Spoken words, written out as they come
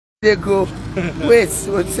They go. Wait,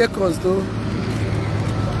 seconds though.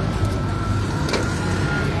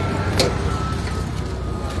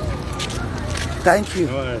 Thank you.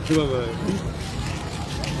 All right, bye-bye.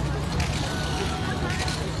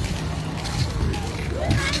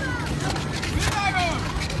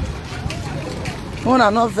 When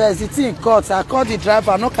I not vex, the thing cut. I called the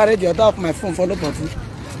driver, I not carry the other of my phone for nobody.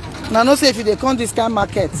 Now, no say if they come this kind of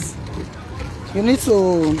market, you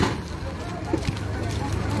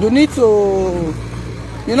don't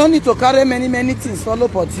need to carry many things for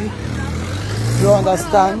nobody. You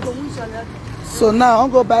understand? So now I'll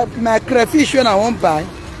go buy my crayfish when I won't buy.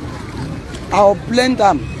 I'll blend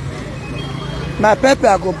them. My pepper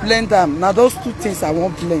I go blend them. Now those two things I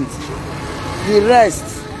won't blend. The rest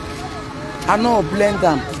I know blend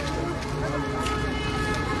them.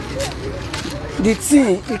 The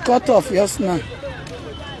thing it cut off just now.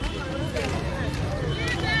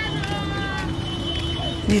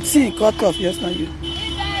 The thing cut off just now.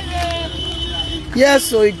 Yes,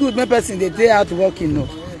 so it good. My person the day out working now.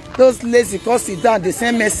 Those lazy cause sit down the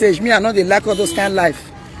same message. Me I know they like all those kind of life.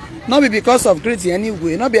 Not be because of greedy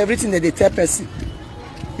anyway. Not be everything that they tell person.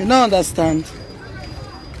 You don't understand.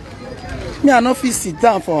 Me I no fit sit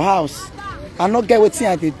down for house. I not get what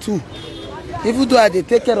I dey do. Even though I dey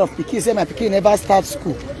take care of pikin, say my pikin never start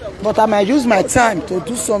school. But I might use my time to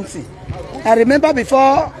do something. I remember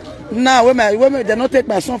before now when they not take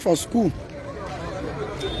my son for school.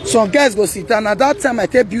 Some guys go sit down. At that time I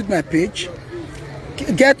take build my page.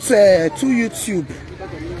 Get to YouTube.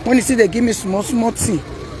 When you see they give me small thing.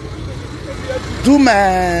 Do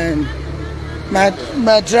my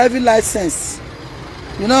driving license.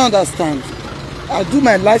 You don't understand. I do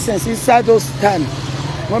my license inside those time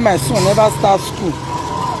when my son never starts school.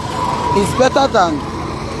 It's better than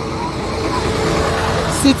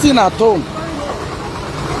sitting at home.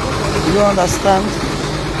 You understand?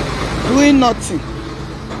 Doing nothing.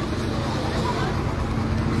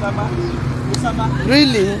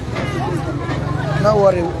 Really? No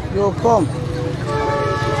worry. You'll come.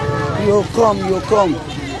 You'll come. You'll come.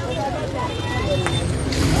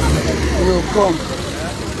 You'll come.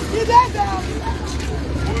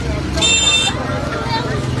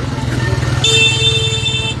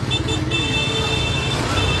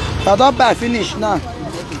 I don't buy finish now.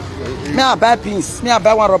 Me I buy beans. Me I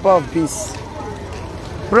buy one rubber of beans.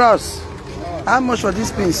 Bros, how much for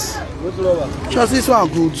this beans? Just this one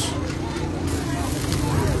good.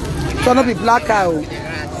 So not be black eye.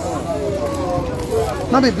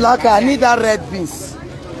 Not be black eye. I need that red beans.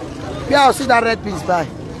 Yeah, I'll see that red beans by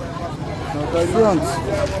front.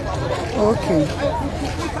 Okay.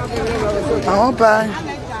 I won't buy.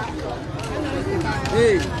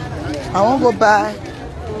 I won't go buy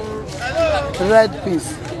red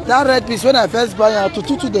beans. That red beans when I first buy it,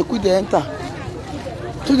 to they quit they enter.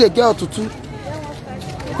 To they get to two.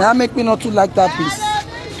 That make me not to like that piece.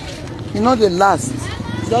 You know the last.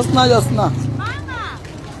 Just now.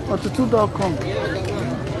 But to two don't come.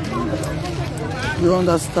 You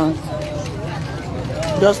understand?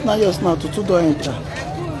 Just now, to two don't enter.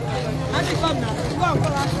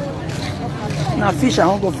 Now fish I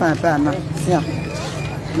won't go find pay now. Yeah.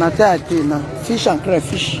 Now tell you now. Fish and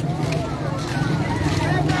crayfish.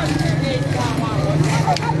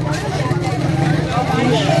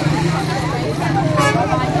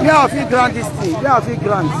 Yeah, if you grant this thing. Yeah, if you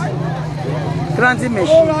grant. Granting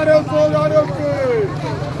machine.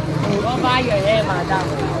 Don't buy your hair, madam.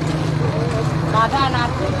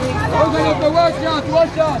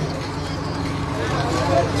 Watch out.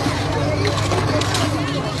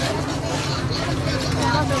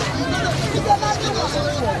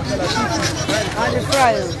 And the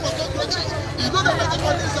fries.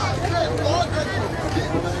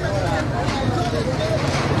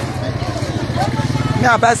 Me I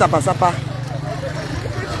buy sapa.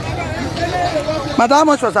 Madam, how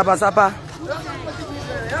much for sapa?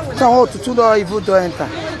 So to two door even don't enter.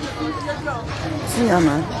 See ya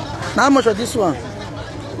man. Now how much for this one?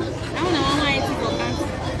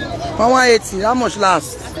 180. How much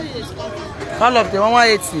last? All of them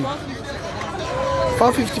 180.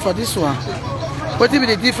 450 for this one. What will be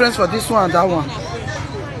the difference for this one and that one?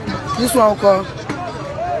 This one will call.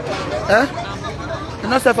 You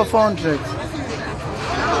not sell for 400.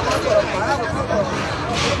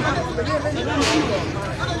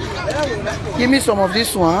 Give me some of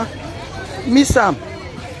this one. Me some.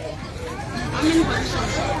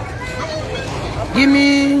 Give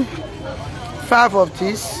me 5 of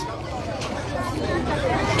this.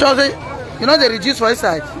 Just, you know they reduce for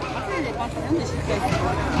inside.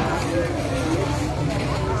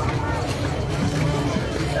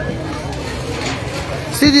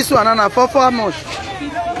 See this one, Anna, for how much?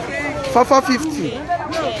 For 450.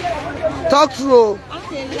 Talk through.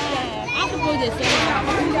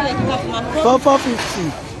 For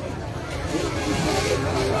 450.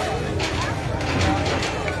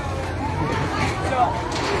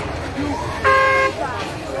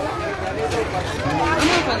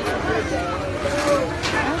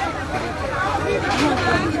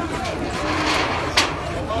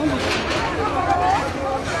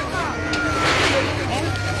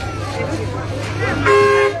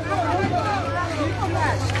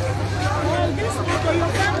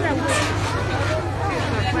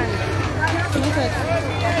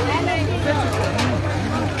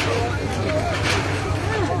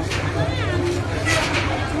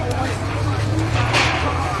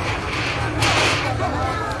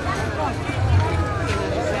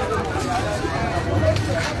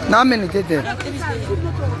 How many did there?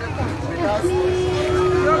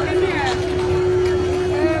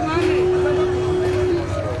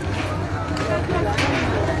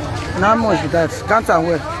 And how much is that? Count and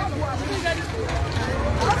where?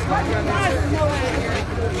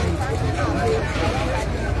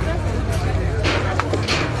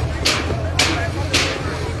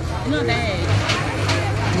 No, the head.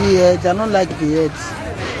 The heads, I don't like the heads.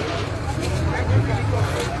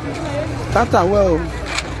 Count and well.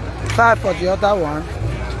 5 for the other one.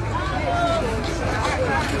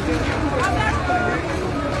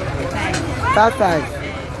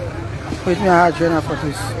 5. Wait me, I had journal for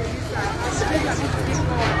this.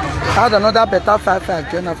 I had another better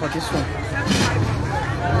 5 journal for this one.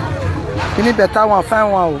 You need better one, fine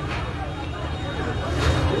one.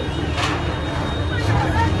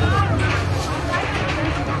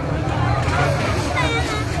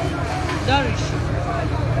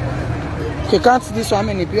 You can't see this one,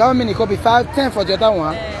 how many copy? 5, 10 for the other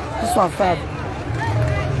one. This one 5.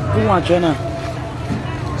 Do one journal.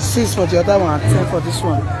 6 for the other one, 10 for this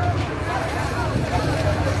one.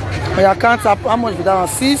 But I can't have how much for that one?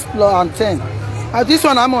 6 plus and 10. This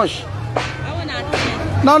one how much? I want at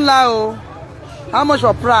 10. Not lie, oh. How much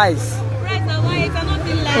for price? Price now 180,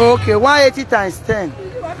 nothing like. Okay, 180 times 10.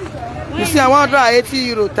 You see, 180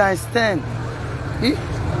 euro times 10.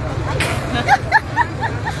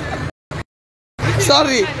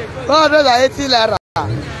 Sorry, 180 lira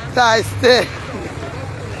times 10.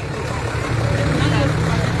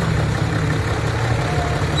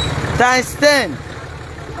 Times 10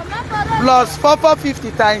 plus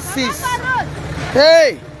 450 times 6.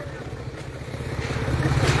 Hey!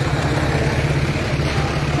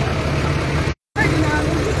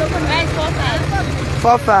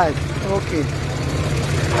 4-5. Okay.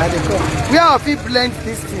 Where have you blend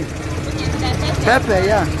this thing? Pepper,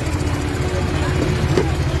 yeah.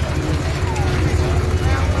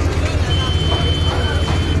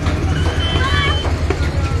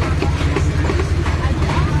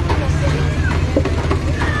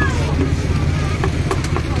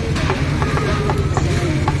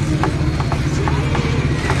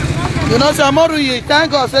 You know, Samoru, you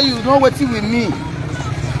thank God, say you know what with me.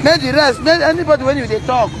 Make the rest, make anybody when you they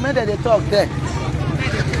talk, make they talk there.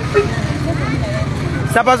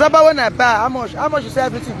 Sapa when I buy, how much you say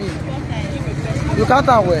everything be? You can't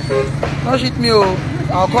where? Don't shit me, oh.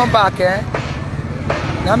 I'll come back, eh?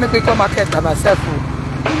 Now make me come market by myself.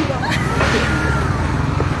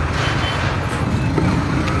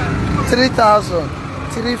 3,000,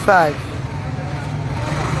 3,500.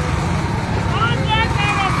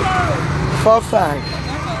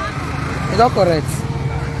 4,500. Is that correct?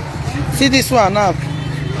 See this one now.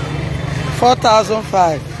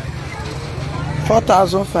 4,500.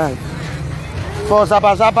 4,500. For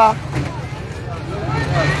Zaba.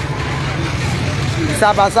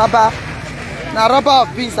 Zaba. Now rubber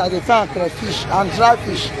of beans are the found crayfish and dry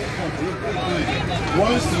fish.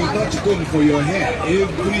 Once you touch comb for your hair,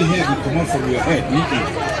 every hair will come out from your head.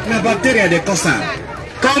 The bacteria they cause them.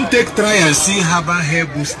 Come try and see herbal hair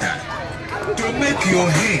booster. To make your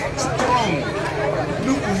hair strong,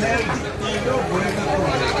 look healthy,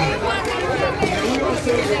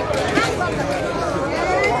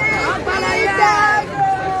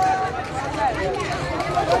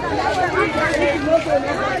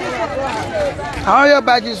 How you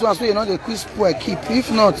buy this one so you know the quick spoil keep?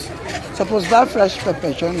 If not, suppose buy fresh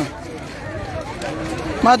pepper, China.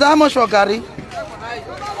 Madam, how much for Gary?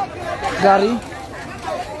 Gary?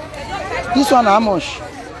 This one how much?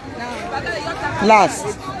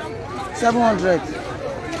 Last 700.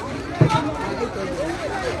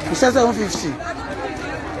 You said 750.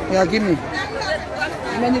 Yeah, give me.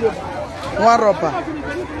 One rubber.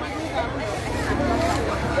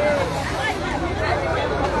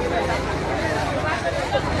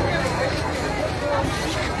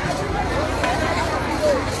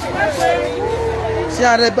 See,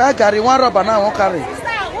 I buy carry one rubber now, one carry.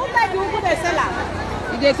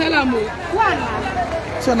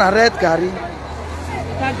 So na red curry.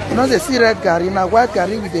 You know they see red curry, now white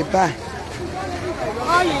curry with the buy.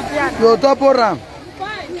 You double ram.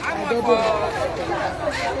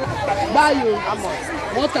 Buy you. How much?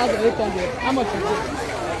 1,800. How much is it?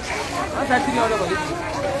 300.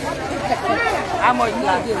 How much?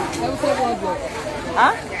 700.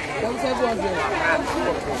 Huh? 700.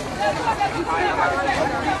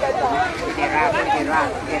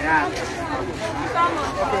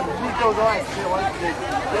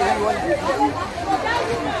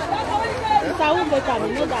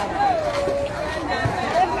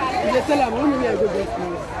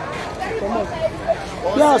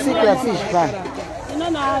 Yeah, secret fish buy. You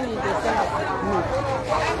know how they sell.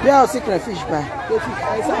 Yeah, secret fish buy.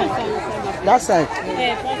 That side.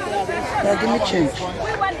 Yeah, give me change.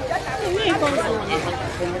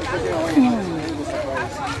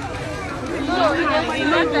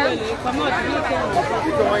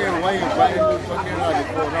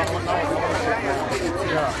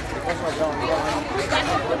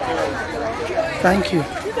 Thank you.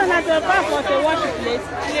 This one has a bath for the wash plate.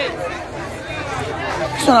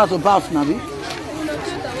 This one has to bath, Nabi.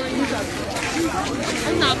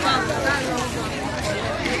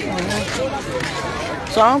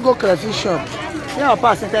 So I want to go crayfish shop. Yeah, I'll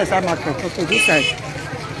pass inside market. Okay, this side.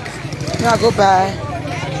 Yeah, I go buy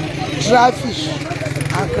dry fish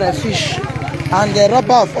and crayfish and the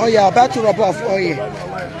rubber of oil. I'll buy 2 rubber of oil.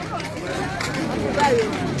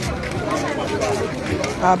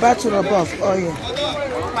 I'll buy 2 rubber of oil.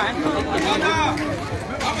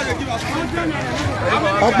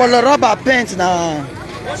 Ogbolo rubber paint na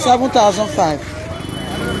 7,500.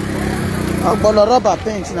 Ogbolo rubber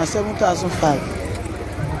paint na 7,500.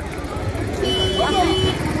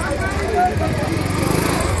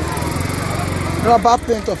 Rubber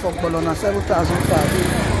paint of Ogbolo na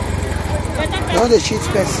 7,500. Don't the cheat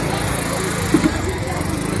person.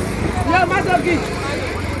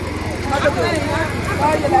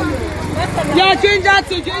 Yeah, ginger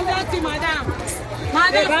tea, madam.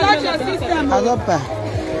 Madam, touch your system. I don't buy.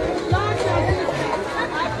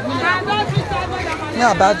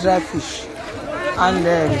 Yeah, buy dry fish and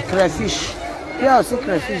crayfish. Yeah, I'll see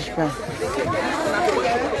crayfish buy.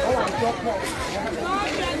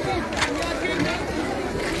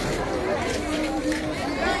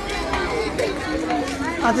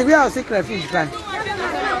 I think we have secret fish buy.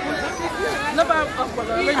 I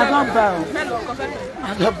don't buy. I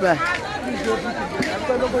don't buy.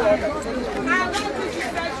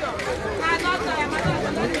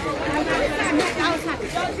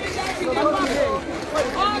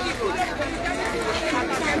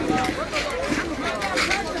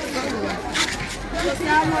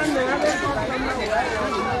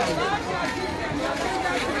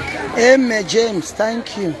 Amen, James,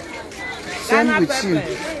 thank you. Same with you.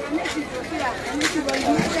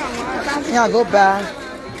 Yeah, go back.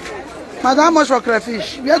 Madam, how much for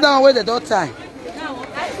crayfish? We are down where the door tie.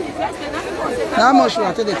 How much will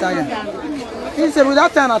I take the tire? He said,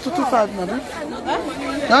 without time, 225, madam.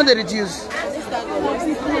 Now they reduce.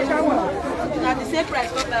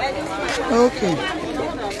 Okay.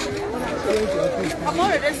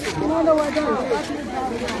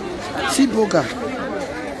 See burger.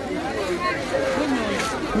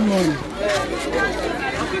 Good morning.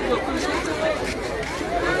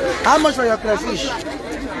 How much for your crayfish?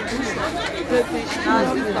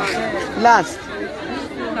 Last.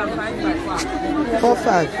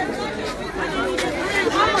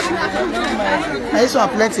 4,500. Now this one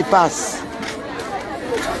plenty pass.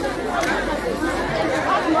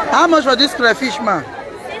 How much for this crayfish, man?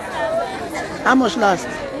 How much last?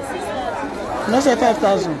 No, say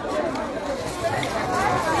 5,000.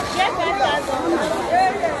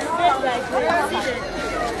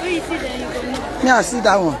 Yeah, I see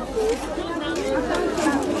that one.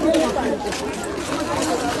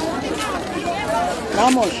 How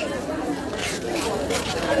much?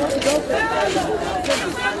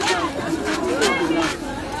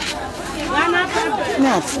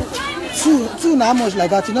 Yeah, two how much like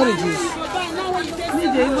that? You know reduce.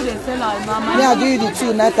 Yeah, I'll give you the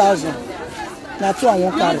 2, 9,000. Now 2 and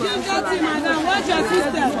 1 carry.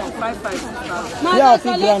 Yeah, I'll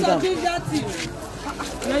feel grand.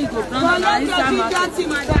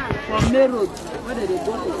 From May Road, where they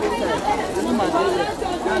go to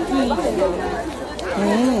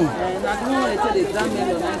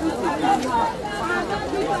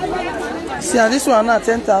see, this one now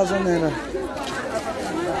 10,000 naira.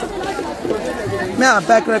 Yeah,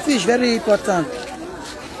 back crayfish very important.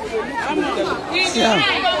 Yeah,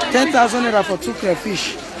 10,000 naira for 2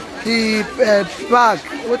 crayfish. The bag,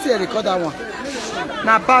 what's it they call that one?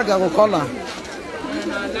 Now bag I will call her.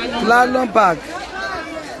 Nylon bag.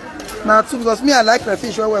 Now two because me I like the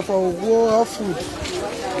fish well for war food.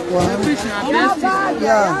 One.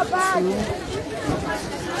 Yeah.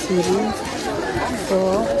 Two.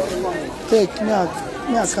 4. Take me I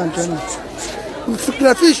can't join it.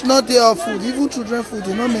 The fish not there of food, even children food,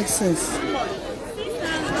 it don't make sense.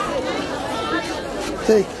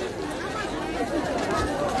 Take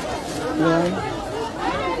 1,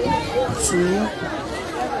 2,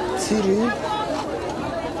 3,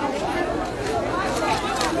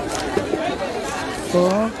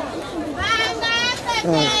 4, 5.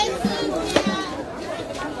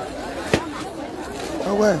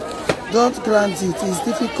 Oh well, don't grant it. It's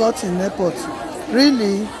difficult in airport.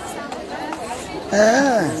 Really?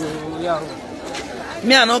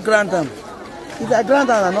 Me I not grant them. If I grant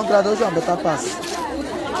them, I not grant those one better pass.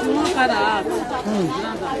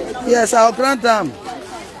 Yes, I'll grant them.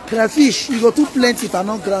 Crayfish, you go too plenty if I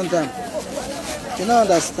not grant them. You don't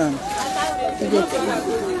understand.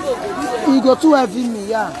 You go too heavy me,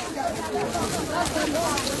 yeah.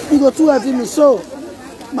 You go too heavy me. So,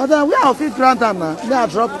 madam, where I'll fit grant them now? Me I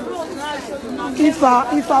drop. If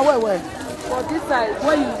I where? For this side,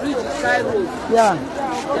 when you reach the side road. Yeah.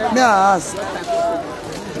 Me I ask.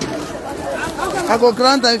 I go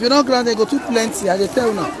grant them. If you don't grant them, go too plenty. I tell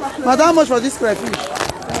you now. Madam, how much for this crayfish?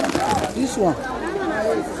 This one.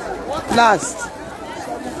 Last.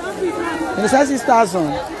 And it says 6,000.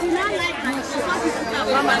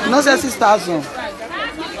 No say 6,000.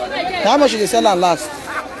 How much did they sell at last?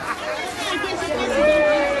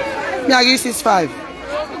 Me I give you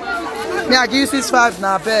 6,500. Me I give you 6,500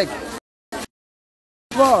 now, beg.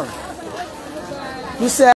 4. You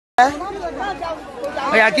say?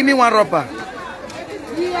 Oh yeah, give me one rubber.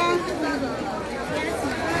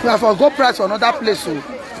 We have to go price for another place. So.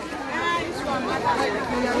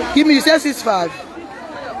 Give me, you say 6,500.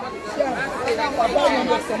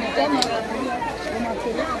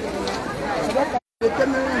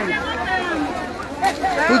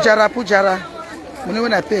 Pujara. Money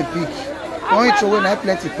when I pay big. When you throw when I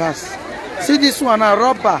plenty pass. See this one, a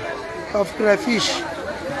rubber of crayfish.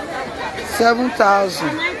 7,000.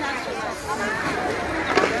 1.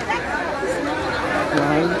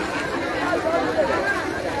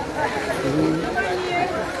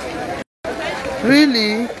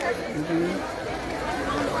 Really? 4,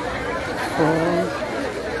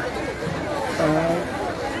 5,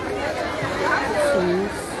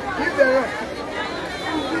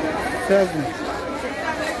 6, 7.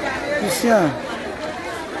 You see?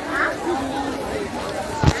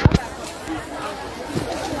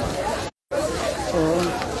 4,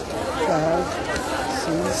 5,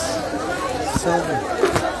 6, 7.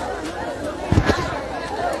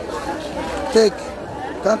 Take.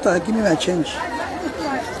 Tanta, give me my change.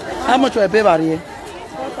 How much will I pay by here?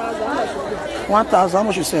 1,000. How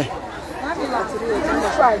much you say? 1,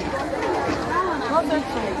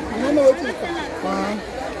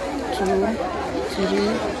 2, 3,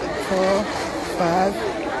 4, 5.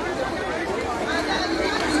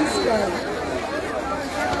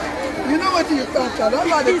 You know what you talk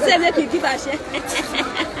about? He said that you give a share.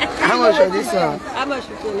 How much is this one? How much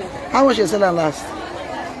you sell? How much you sell at last?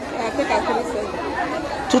 I think I could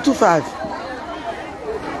sell 225.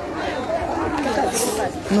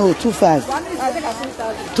 No, 25.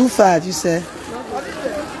 25, you say?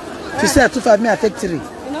 You say 25, me I take 3.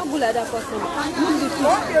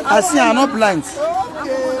 I say I'm not blind.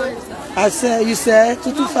 I say, you say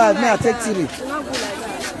 225, me I take 3.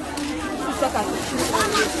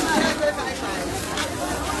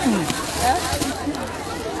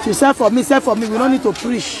 You say for me, we don't need to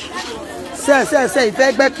preach. Say, if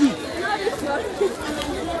I back you.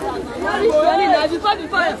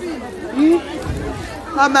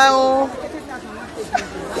 On my own.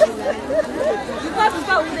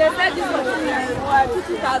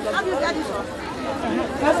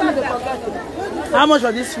 How much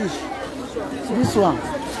for this fish? This one.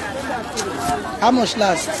 How much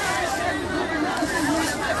last?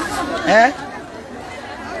 Eh?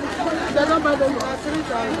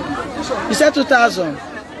 You said 2,000.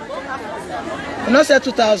 You not said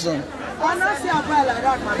 2,000.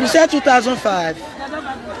 You said 2,005.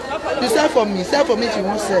 You sell for me. Sell for me if you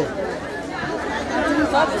won't sell.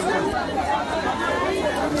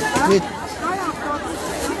 Wait.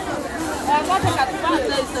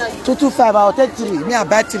 225. I'll take 3. Me I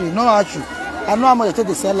buy 3. No issue. I know how much I take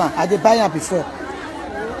the seller. I did buy it before.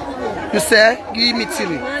 You say, give me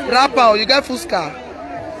 3. Rapper, you get full scar.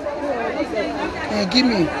 Give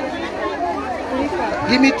me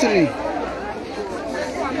 3.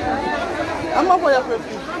 I'm not for your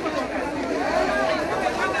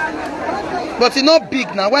But it's not big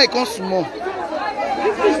now. Why it comes small?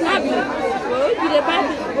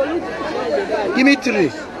 Give me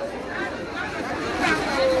 3.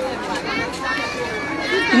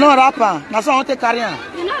 You know rapper. Now so I want to carry on.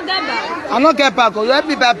 You not get bag. I not get bag. You help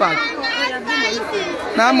me buy bag.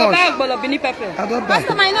 How much? I don't buy.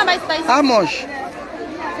 How much?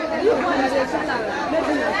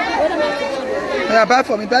 Yeah, buy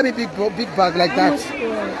for me. Buy me big bag like that.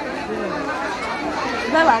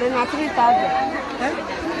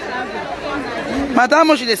 Madam, how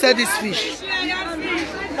much do they sell this fish?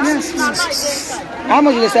 Yes. How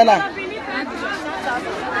much do they sell that?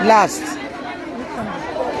 Last.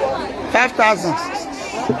 5,000.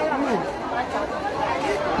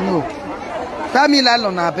 No. Tell me that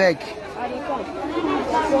on a bag.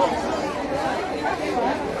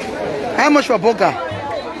 How much for burger?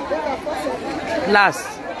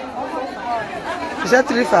 Last. You said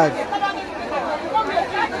 3.5.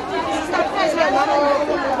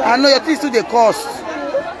 I know your things to the cost.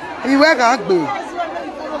 You work can't be.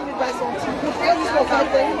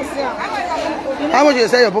 How much you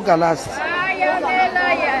sell your burger last?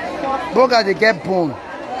 Burger they get bone.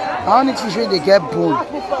 I only fish when they get bone.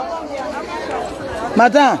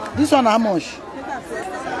 Madam, this one how much?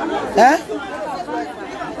 Eh?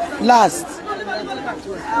 Last.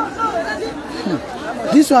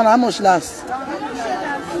 This one how much last?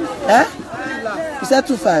 Eh? You said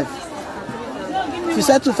 2.5. If you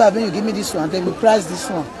said 2.5, then you give me this one, then we price this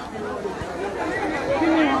one.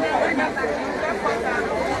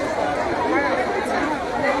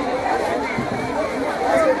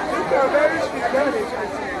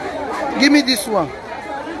 Give me this one.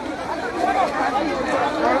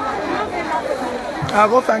 I'll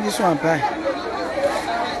go find this one, buy.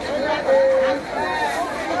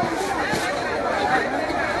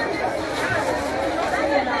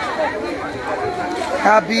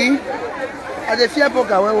 Happy? I dey fear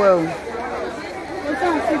burger well.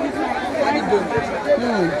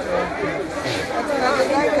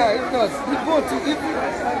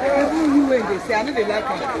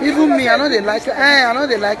 Even me, I know they like her. I know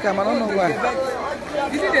they like her. I don't know why.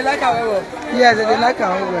 Did they like her well? Yes, they like her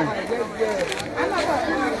well.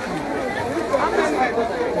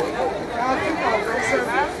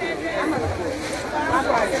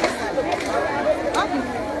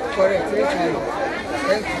 Correct.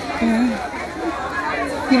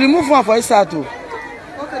 You remove one for inside too. Okay,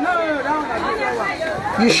 no, that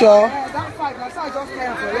one. You sure? That fight, that's I just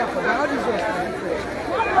came for you. For how this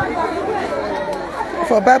one?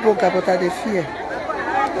 For Bible, but I dey fear.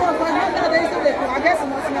 I guess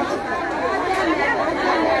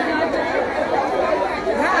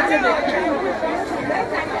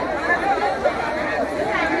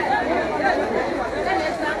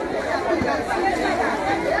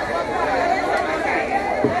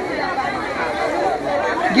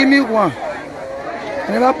Give me one. I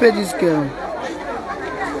never paid this girl.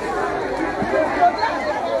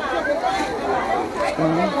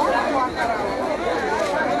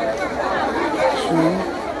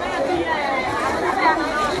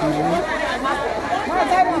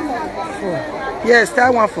 Yes,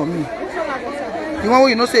 that one for me. The one where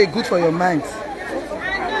you know say good for your mind.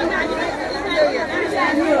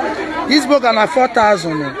 This book are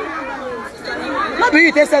 4,000. Maybe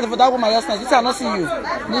you tested for that woman yesterday. This I not see you.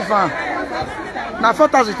 Leave her. Now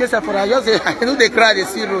 4,000 tested for her. Just say, I know they cry, they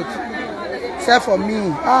see road. Sell for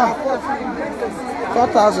me.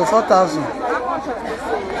 4,000.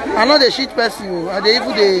 I know they shit person you. And they even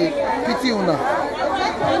they pity you now.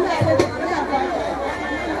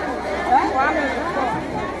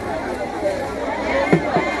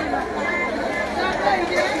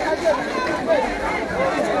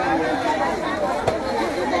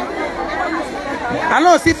 I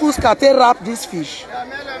know seafood can wrap this fish.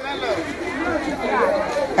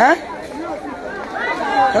 Eh?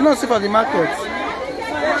 I know see for the market.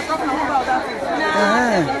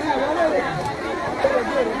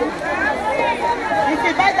 if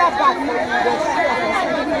you buy that bag,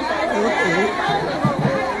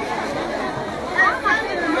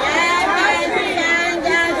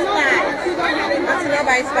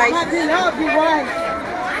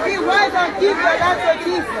 be wise and give your land to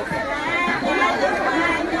Jesus.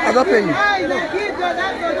 I don't pay you. Give your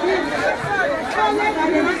land to Jesus. How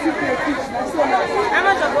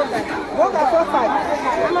much of burger? Burger 4.5.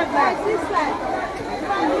 How much last? 6.5.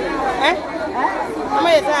 Eh? How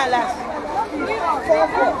much is that last? 4.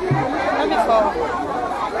 Let me 4.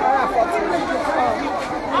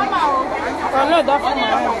 Oh no, that's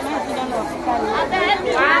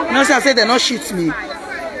No, sir, I said they not shit me.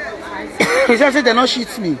 He just said they not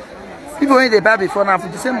shit me. People when they buy before now, for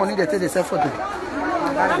the same money they take they sell for them.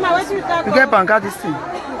 You get banka this thing?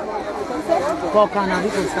 Koko na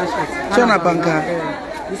this is sachet. So na banka.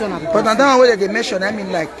 This one. But now that one where they mention, I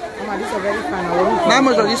mean like. Mama, this is very fine. How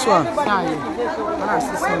much of this one?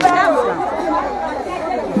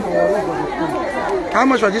 How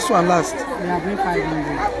much for this one last? We have been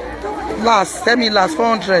 500. Last, tell me last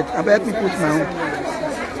 400. I bet me put my own.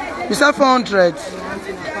 You said 400.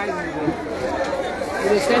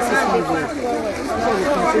 It is 600.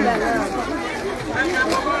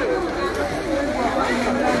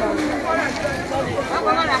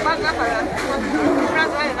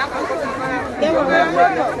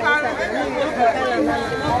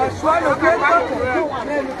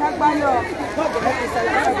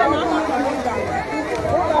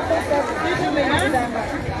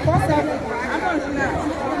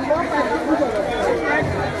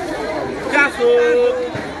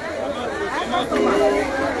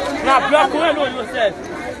 Na bloco é no yourself.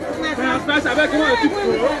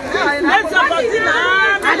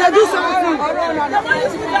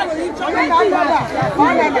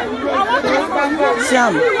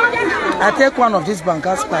 Siam, I take one of these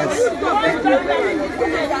banker spice.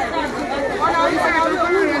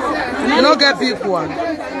 You don't get big one.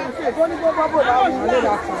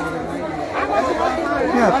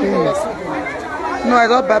 Yeah, please. No, I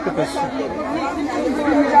don't buy pepper soup.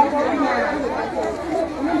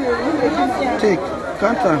 Take,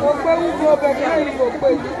 count time.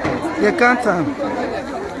 You count time.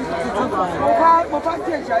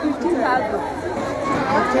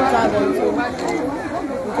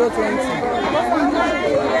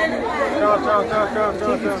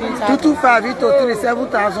 225 into 3,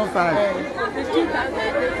 7,005.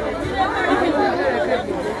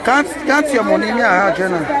 Count your money me I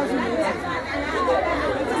Jenna.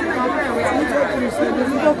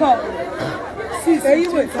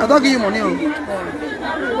 I don't give you money.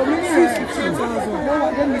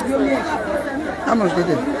 How much did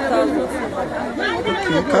it?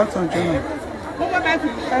 Okay, count on Jenna.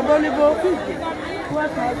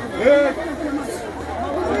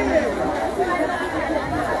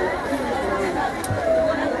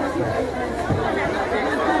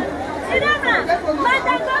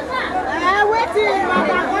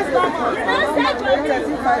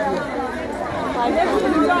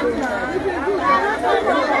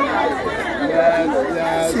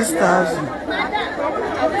 $6,000,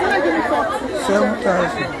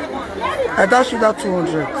 $7,000. I dash you that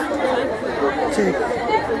 200. Take.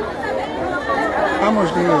 How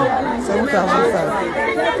much do you have?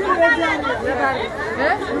 7,500.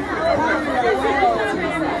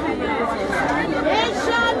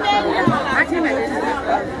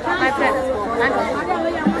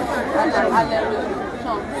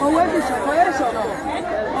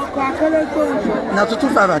 Now to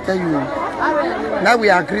 2,500 I tell you. Now we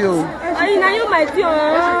agree.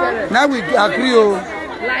 Now we agree.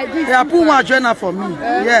 Like this. They are put one journal for me.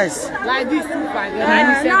 Yes. Like this,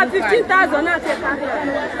 2,500. Now 15,000. Now take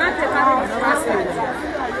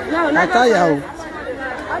I tell you.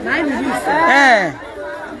 Eh.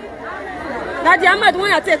 Now the amount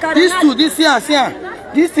when I take These two, this here,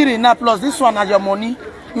 this three now plus this one as your money.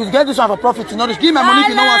 You get this one for profit. You know, give me my money if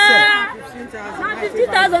you know what say.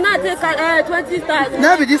 15,000. Now take 20,000.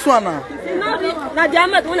 Now be this one now. Now the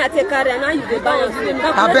amount when I take carry now you buy.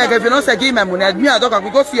 I beg if you don't say give me my money, me I don't we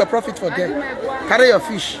go see your profit for them. Carry your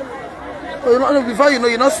fish. So, you know, before you know,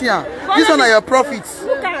 you not see her. This one are your profits.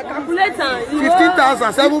 Look at calculator.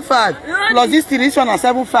 15,000, 7,500. Plus this three, this one are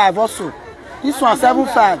 7,500 also. This one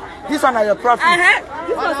 7,500. This one are your profit.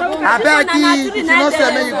 I beg if you not say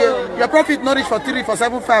me, you get your profit not reach for 3 for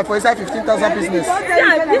 7,500 for inside 15,000 business.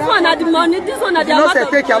 Yeah, this one are the money. This one are the You not amount.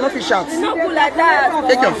 say take your no fish out. Not good like that.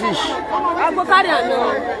 Take your fish. I go carry on.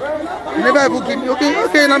 You never ever give me.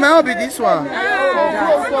 Okay, now my own be this one.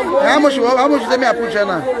 How much you say me I put you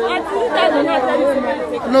now?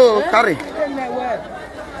 No, carry.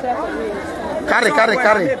 Carry.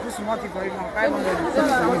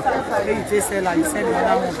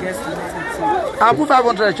 I'll put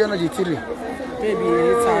 500 channel the three. Maybe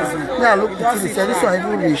 8,000. Yeah, look the three. Say this one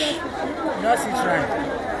even rich. Just try.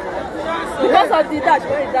 Because of the dash,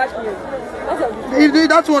 when you dash me. If you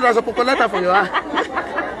that one as a populator for you,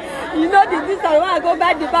 You know the distance when I go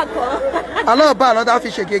back the back. I don't buy another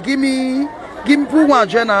fish again. Give me put one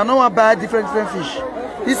channel. I don't want to buy different fish.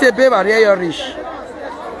 This is a baby here rich.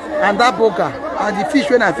 And that burger and the fish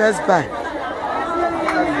when I first buy.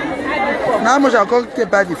 Now how much I go to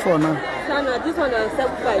buy the four now? This one is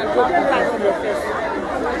 7,500. You go to 500 first.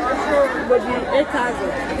 It will be 8,000.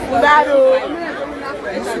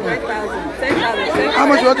 How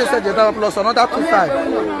much you want to set the other plus another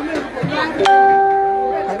 2,500?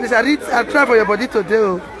 At least Grace, I try for your body today.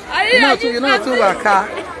 You know to waka.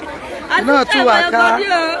 You know to waka.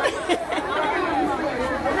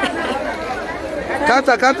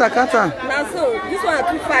 Kata. Now so this one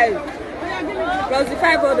 2.5. Plus the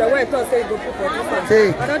 500 where I thought say go put for this one.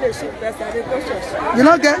 See. I know they ship person, they go church. You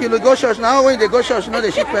know you will go church. Now when they go church, you know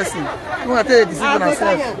they ship person. You want to tell the decision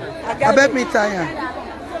yourself. I bet me Tanya.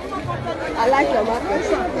 I like your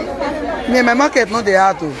market. Me, my market not the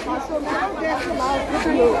hard to.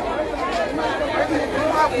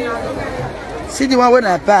 See the one when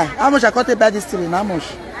I buy. How much I got to buy this thing? How much?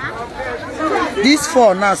 This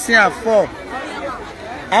 4 now, see I 4.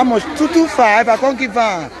 How much? 225. I can't give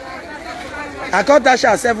her. I got that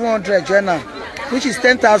at 700 Jenna, which is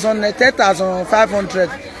 10,500.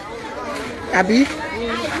 Abi?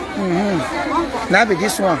 Now be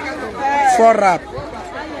this one. 4 wrap.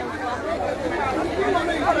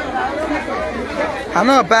 I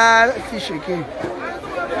not buy fish again.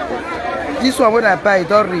 This one when I buy it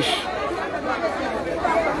don't reach.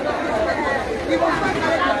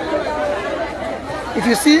 If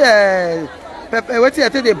you see pepper, what I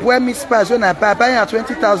tell the boy meat spice when I buy at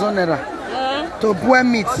 20,000 naira. To boy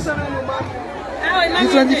meat.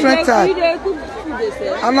 Different type.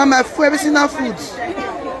 And now my food, every single food.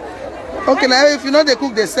 Okay, now if you know they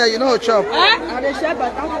cook, they sell, you know chop.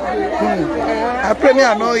 I pray me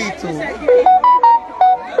I know it too.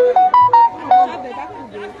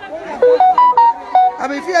 I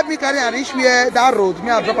mean, if you help me carry and reach me that road, me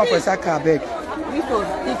I'll drop up for a car bag.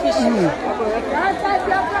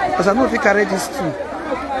 Because I know if you carry this too.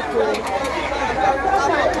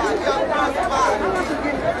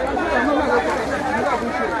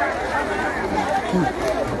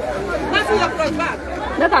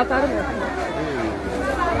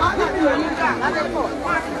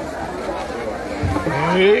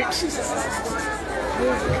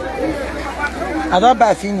 I don't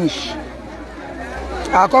buy finish.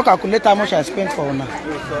 I'll calculate how much I spent for now.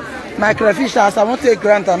 My crayfish house, I won't take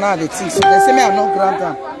grant and now they think so. They say me I'm not grant.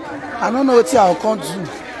 I don't know what I'll come do.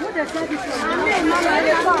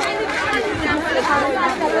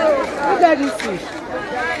 Look at this fish.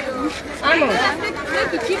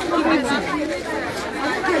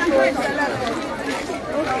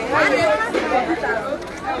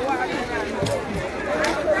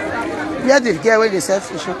 Where did you get where they sell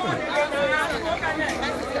fish?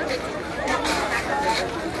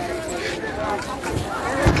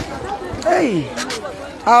 Hey,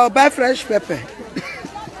 I'll buy fresh pepper.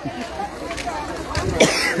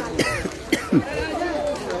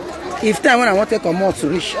 If time when I want to come out to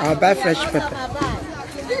reach, I'll buy fresh pepper.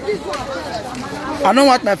 I don't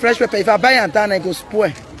want my fresh pepper. If I buy and then I go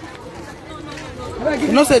spoil.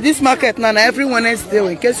 You know, say this market now every Wednesday.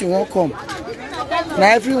 In case you won't come, now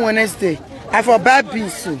every Wednesday I for buy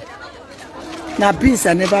beans. So now beans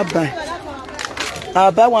I never buy.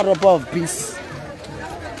 I'll buy 1 rubber of beans.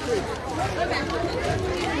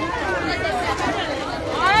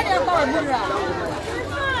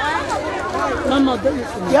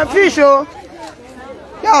 Yeah, fish, oh.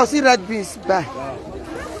 Yeah, I'll see red beans. Bye.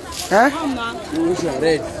 Huh?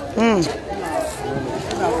 Red.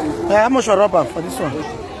 How much a rubber for this one?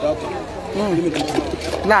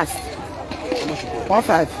 Last.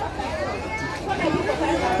 1.5.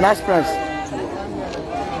 Last price.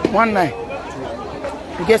 1.9.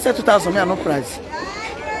 You get 2,000. Me no price.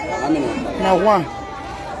 Now 1.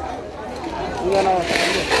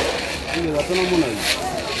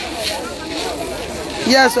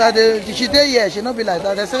 Yes, she did here. She not be like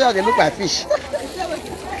that. They say they look like fish.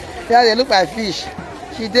 Yeah, they look like fish.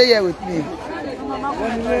 She did here with me.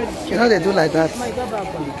 You know they do like that.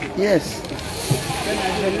 Yes.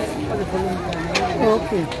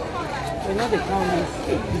 Okay.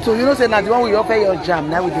 So you know say now the one we offer your jam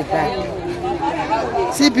now with the buy.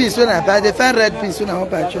 See beans when I buy. They find red beans when I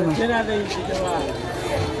want buy.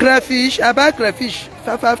 Crayfish. I buy crayfish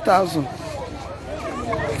 5,000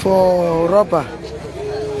 for rubber.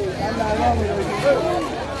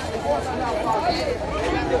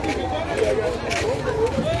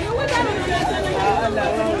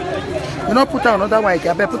 You know, put out another one. I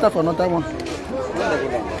beg, put out for another one.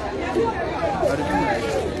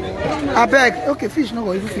 I beg. Okay, fish no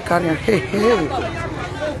go even fit carry. Hey, hey.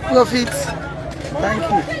 Go fit. Thank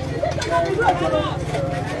you.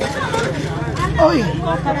 Oi.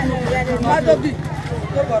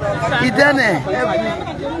 Idene.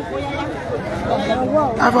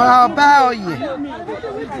 I'll buy oil.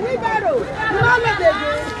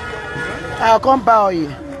 I'll come buy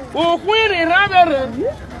oil.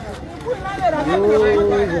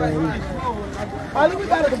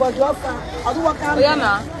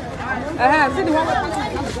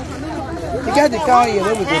 You get the cow here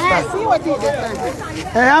where we go start. See what is the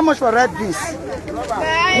Hey, how much for red beans?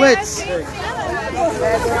 Wait.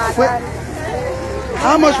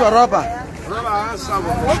 How much for rubber?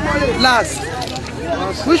 Last.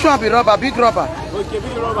 Which one be rubber? Big rubber? Okay,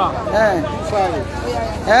 big rubber. 2,500.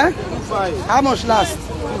 Eh? 2,500. How much last?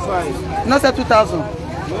 2,500. Not say 2,000.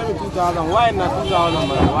 Maybe 2,000. Why not 2,000,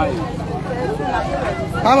 man? Why?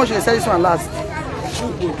 How much you sell this one last?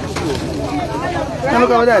 Now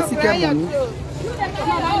look over there, see money.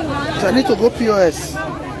 So I need to go POS.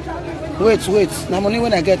 Wait. Now money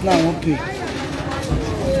when I get now I won't pay.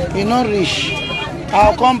 You not rich.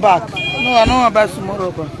 I'll come back. No, I don't want to buy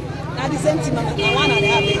tomorrow. Now the same thing, one and a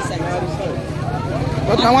half inside.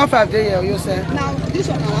 But now 1.5 day here, you say? Now this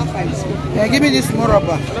one and 1.5. Yeah, give me this more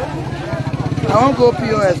rubber. I won't go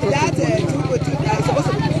POS. Go That is supposed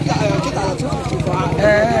to be 2,250 for her.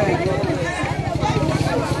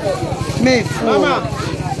 Me fool.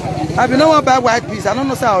 I be no one buy white piece. I don't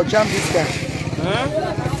know say I'll jam this guy.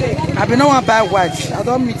 I be no one buy white. I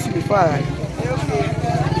don't meet you before.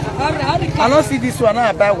 I don't see this one. Now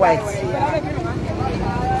I buy white.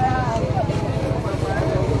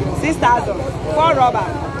 6,000. 4 rubber.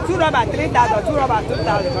 2 rubber 3,000. 2 rubber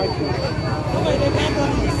 2,000.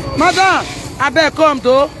 Madam, I beg come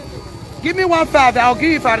though. Give me 1.5. I'll give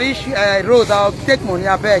you if I reach road. I'll take money.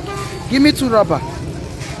 I beg. Give me 2 rubber.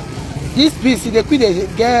 This piece, they quit the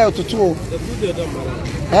girl to 2. The food you're done, madam.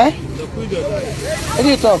 Eh? The food you're done. What do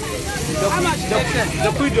you talk? The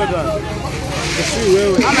food you're done. The food where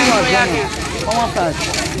we. How much? 1.5.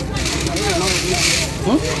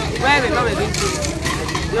 Where we go with this?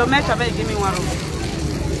 You measure me, give me 1 rubber.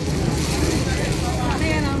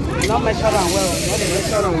 Not measure am well.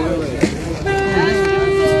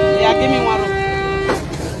 Yeah, give me 1 rubber.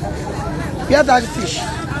 Get that fish.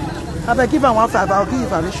 I beg give am 1.5. I'll give you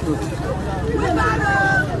if I reach road.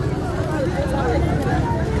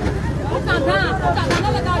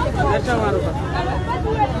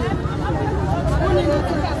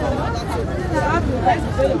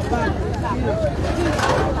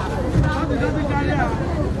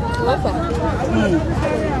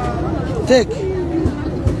 Take.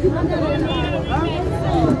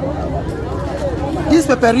 This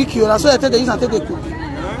peppericchio, that's why I tell they use and take the cook.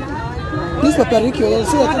 This peppericchio,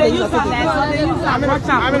 that's why I tell they use and take the cook.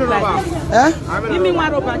 Eh? Give me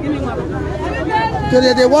 1 rubber, give me 1 rubber. So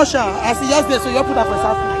they wash her. I see just there, so you put her for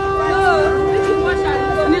something.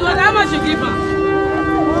 How much you give her?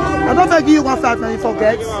 I don't think you 1.5 now you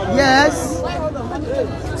forget. Yes.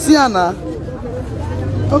 See Anna.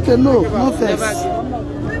 Okay, no first.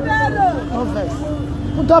 No first.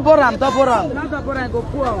 Double ram.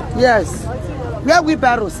 Yes. Where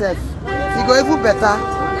wheelbarrow self? You go even better.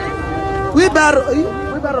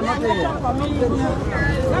 Wheelbarrow not there.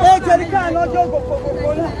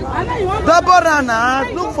 Double ram now.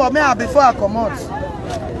 Look for me before I come out.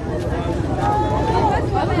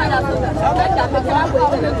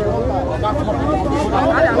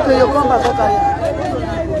 Okay, you come back, okay.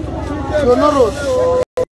 You no road.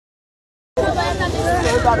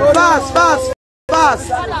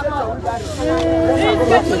 Fast.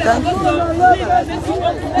 Okay, thank you.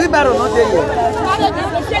 We better not there yet.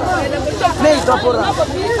 May double round.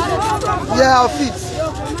 Yeah, I'll fit.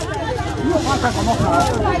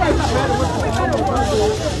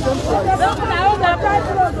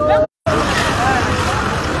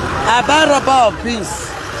 I buy rubber of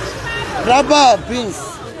beans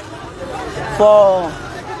for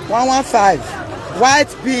 115.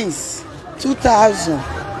 White beans 2,000.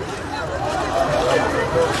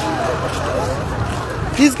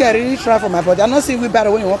 This guy really try for my body. I'm not saying we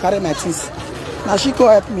better when you won't carry my things. Now she could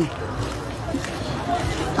help me.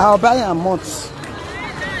 I'll buy a month.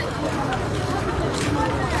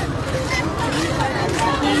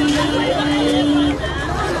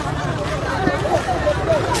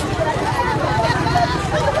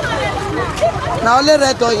 Now only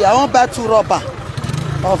red oil. I won't buy 2 rubber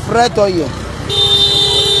of red oil.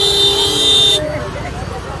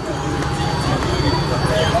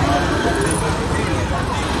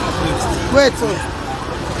 Wait.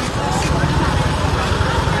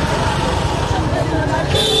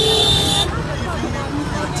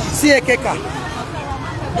 See a keka.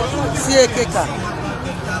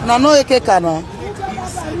 No a keka no.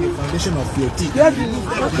 Foundation of your teeth.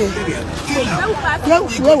 Okay.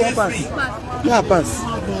 Where won't pass? Yeah, pass.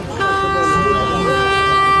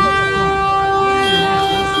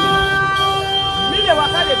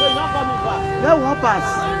 Where won't pass?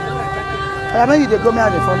 I mean, they go me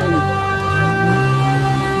out the family.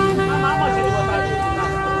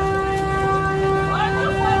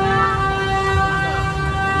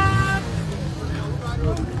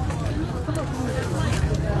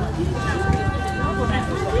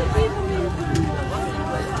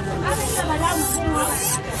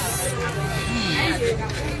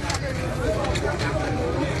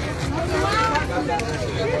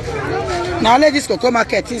 Now let this Koko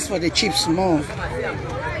market is for the chips more.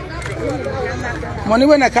 Money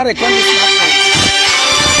when I carry come this market.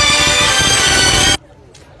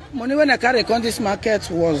 Money when I carry come this market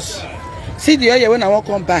was see the oil when I won't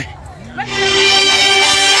come buy.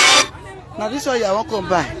 Now this oil I won't come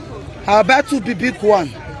buy. I'll buy 2 big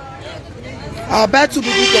one. I'll buy 2 big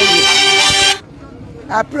oil.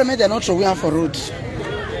 I pray me they not throw away for road.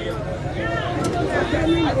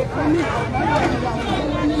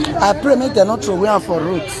 I pray me they not throw away for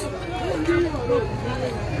road.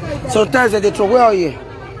 Sometimes they throw away here,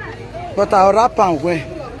 but I'll wrap and wear.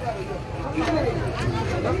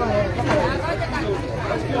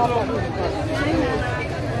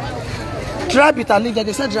 Dry bitter leaf,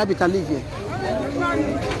 they say dry bitter leaf here.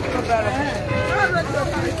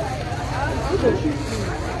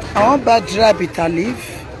 I want buy dry bitter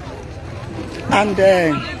leaf and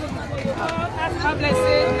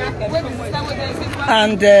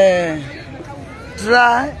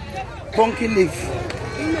dry pumpkin leaf.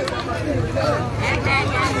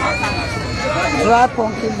 Dry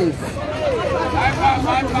pumpkin leaf.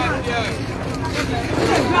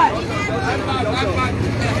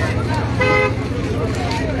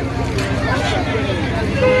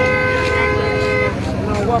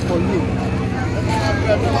 Now what for you?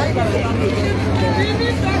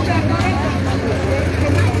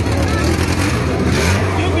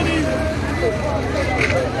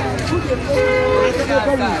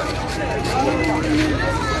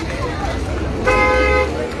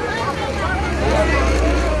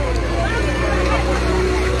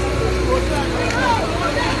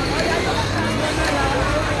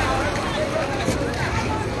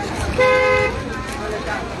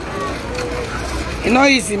 It's not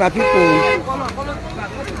easy, my people.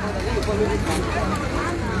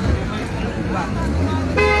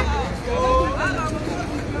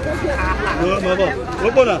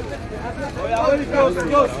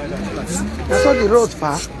 I saw the road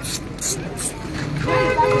far.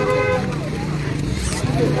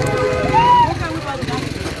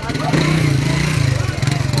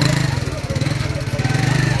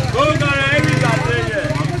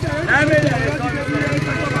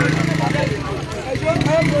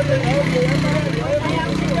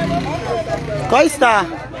 Coista.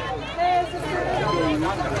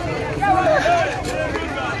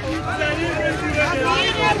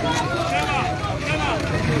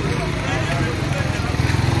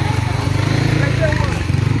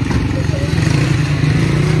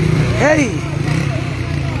 Hey,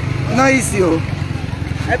 no easy.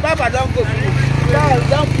 Hey, Papa, don't go.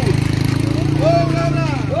 Don't put. Oh, Ghana!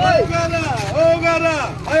 Oh, Ghana! Oh, Ghana!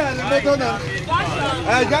 I am the motor.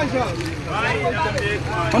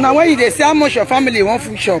 Now when they say how much your family want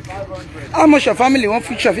food shop, how much your family want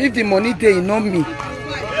food shop, if the money they you know me,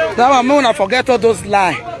 that one I wanna forget all those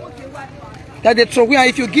lies that they throw away.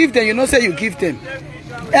 If you give them, you know say you give them.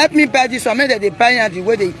 Help me buy this one, make that they buy and the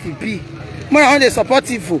way they be. More how they support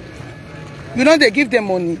evil. You know they give them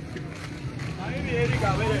money.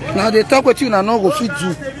 Now they talk with you now no go fit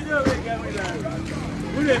you.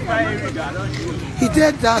 He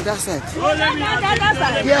did down that side.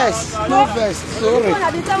 Yes, no vest. Sorry.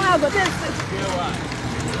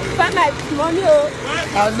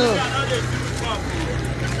 I know.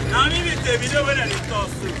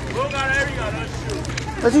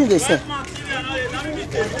 What did they say?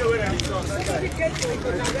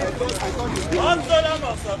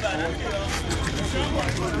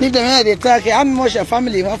 If the man they talk, how much your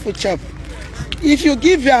family want for chop? If you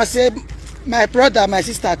give you and say, my brother, my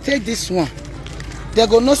sister, take this one. They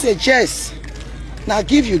go no say yes. Now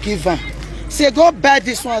give you, give her. Say go buy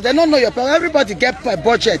this one. They don't know your problem. Everybody get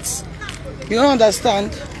budgets. You don't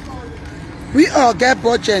understand? We all get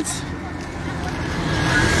budgets.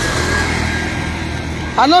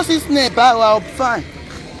 I know this name by well fine.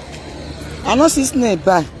 I know this name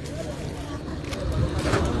by.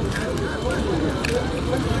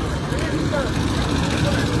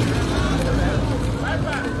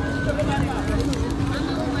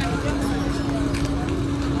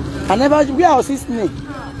 I never where I see snake.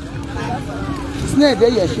 Snake there,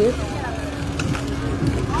 yes, sure.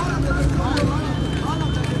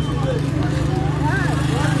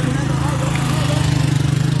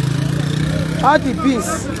 How the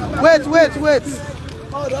beans? Wait.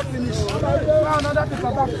 Oh, that finished.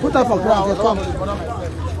 Put up for ground, they come.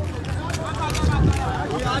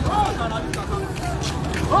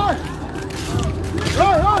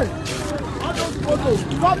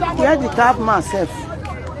 Here the cab myself.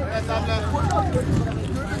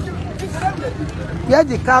 Where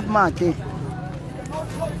the cab man came?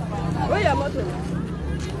 Where your motor?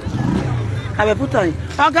 I will put on it.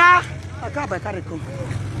 Oga! I can't buy carry come.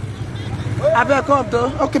 I better come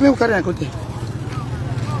though. Okay, me carry and go there.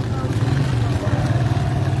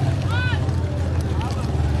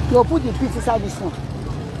 You put the piece inside this one.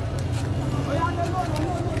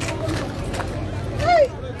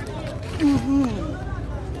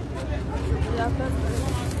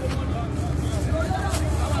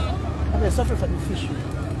 I'm suffering for the fish.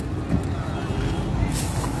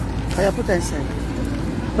 I put it inside.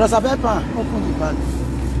 Plus, I better open the bag.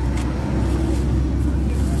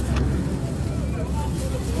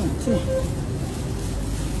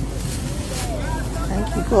 Thank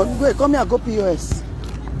you. Go, come here, go POS.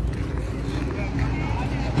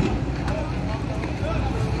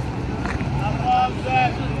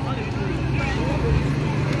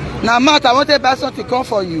 Now, Matt, I want to buy something to come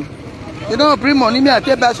for you. You don't bring money, me, I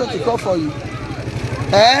take buy something to come for you.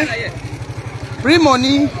 Eh? Bring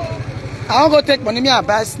money. I want to take money, me, I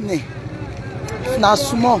buy snake. Now,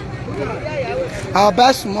 small. I'll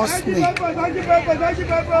buy small snake.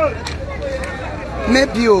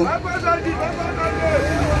 Maybe you.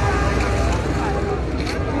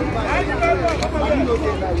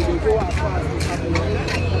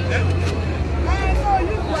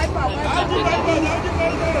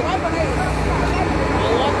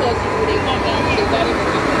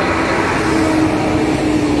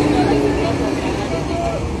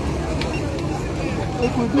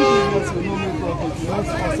 If we do this, we don't make profit. Once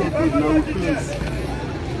accepted, now we close.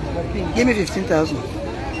 Give me 15,000.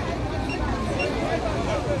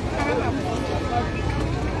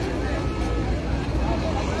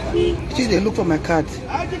 See, they look for my card.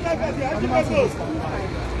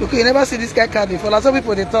 Okay, you never see this guy card before. Like some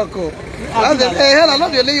people they talk. Oh. Hey, hell, I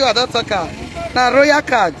love you. You are not talker. Now royal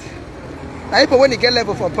card. Now people when they get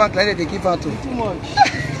level for bank, like they give out to. Too much.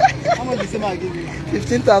 How much is I give you?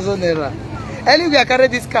 15,000 naira. Anyway, I carry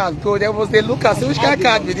this card. Go. There was they look and say which kind of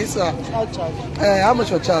card with this one. How much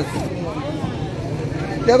for charge?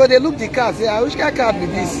 They go they look the card. Say which kind of card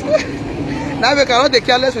with this. Now we cannot be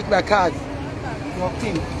careless with my card. Your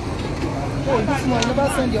team. Oh, this one, you never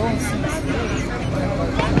send your own seats.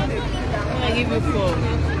 I give you 4.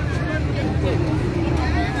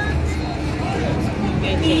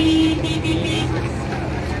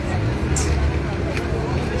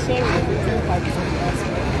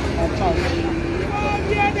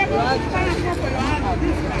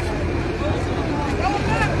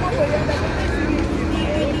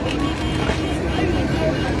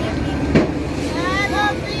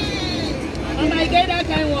 I get that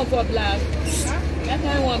kind one for black. That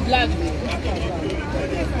kind one black.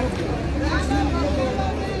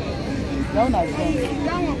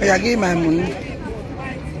 I give my money.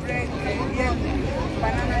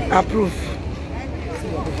 Approve.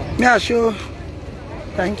 Me I show.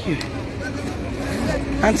 Thank you.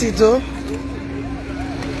 Auntie Joe.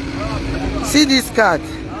 See this card.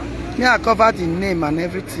 Me I cover the name and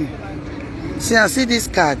everything. See I see this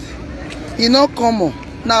card. You know common.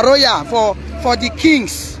 Now royal for the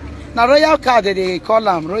kings. Now royal card they call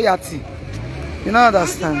them royalty. You don't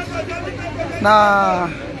understand. Now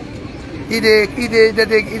if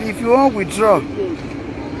you want withdraw,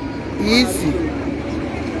 easy.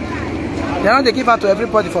 They don't they give out to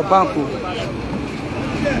everybody for bank.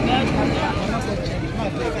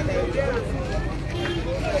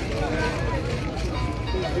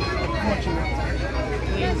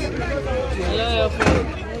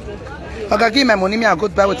 Okay, give my money, me I go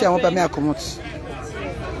buy what I want, but me I come out.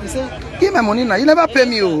 Give my money now. You never pay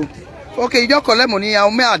me. Oh. Okay, you just collect money. I'll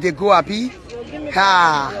make they go happy.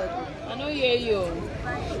 Ha. I know you.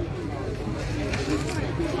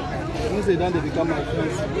 Once they done, they become my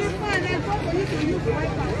friends.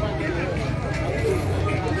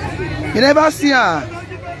 You never see her.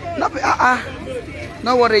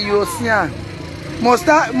 No worry, you see her.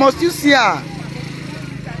 Must you see her?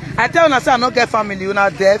 I tell you, I not get family. You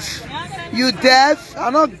not deaf. You deaf. I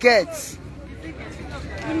not get.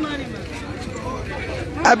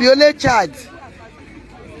 I be only child.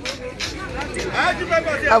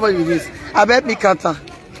 How about you this? I bet me can't. I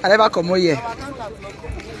never come here.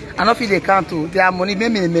 I don't feel they can't too. They have money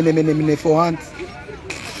me for hand.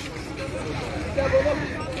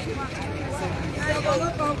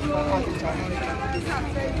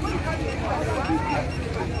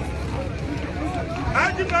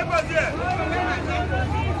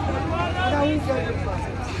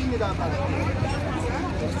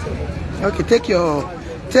 Okay, take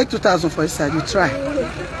 2,000 for this side. You try.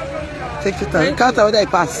 Take 2,000. Count out whether I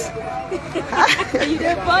pass.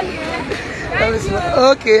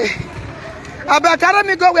 Okay. But carry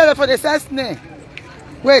me go where for the first name.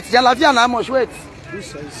 Wait, Yalavia how much? Wait. This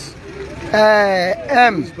size.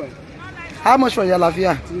 How much for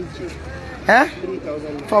Yalavia? 3,000. Eh?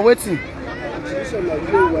 For waiting.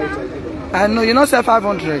 I know you not say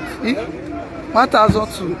 500.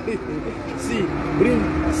 1,002. Bring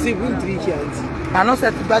 3K. I not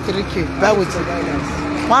say to buy 3K. Buy with it.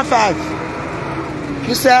 1.5.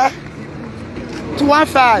 You say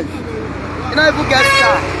 2.15. You don't even get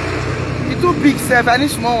star. It's too big, sir. I need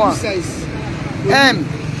small one. Size. M.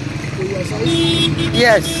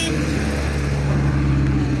 Yes.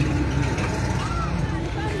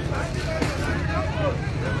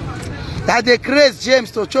 That they craze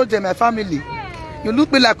James to show them my family. You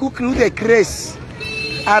look me like who the craze.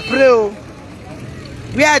 I pray. Oh,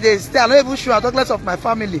 where they stay, I'm not even sure. I'm talking less of my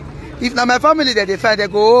family. If now my family that they find, they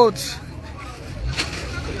go out.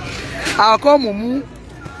 I'll come Mumu,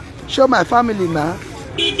 show my family now.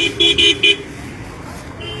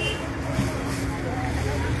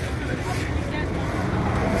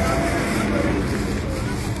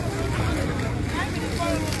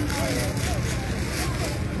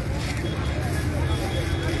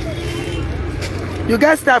 You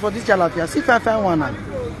guys start for this jalapia. See if I find one now.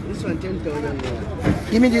 This one 10,000.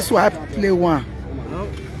 Give me this one. I play one.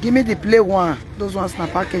 Give me the play one. Those ones na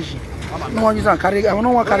packaging. No one use and carry. I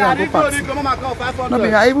don't want to carry and go past. No,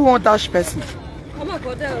 I even want dash person.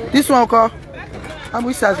 This one, okay? I'm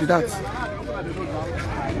which size with that?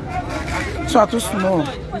 This one too small.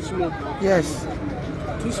 Too small. Yes.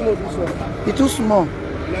 Too small, this one. It's too small.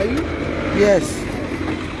 Are you? Yes.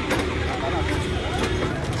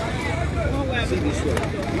 See this one.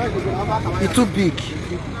 It's too big.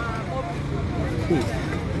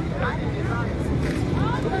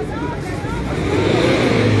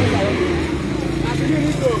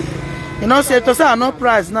 You know, say to say no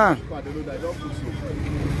price now.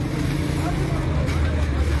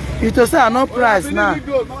 You to say no price now.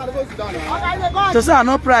 To say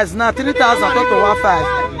no price now. 3,000 to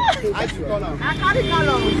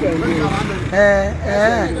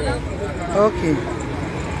 1.5. Okay.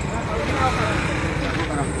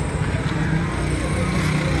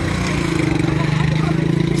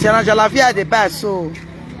 C'est un jalapia de base, so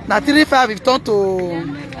na 3.5 if turn to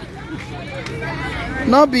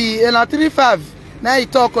no be na 3.5 now you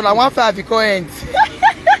talk on 1.5 you can't end.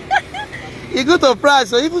 You go to price,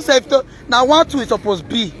 so if you say now 1.2 is supposed to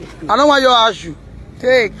be. I don't want your ask you.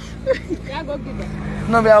 Take.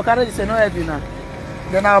 No, but I'll carry this no heavy now.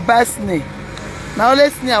 Then I'll buy snake. Now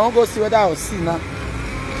let's see. I won't go see whether I'll see now.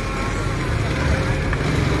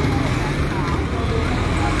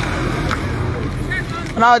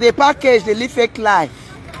 Now the package, they live fake life.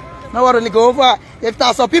 Now we're only go over. If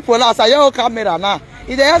there's some people now, say your camera now.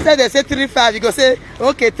 If they answer, they say 3.5, you go say,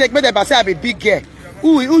 okay, take me the bus. I be big girl.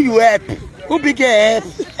 Who you help? Who big girl help?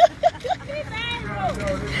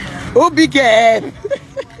 Who big girl help?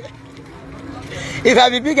 If I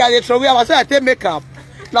be big girl, they throw away. I say I take makeup.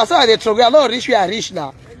 Now so they throw away. I don't reach where I reach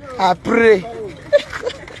now. I pray.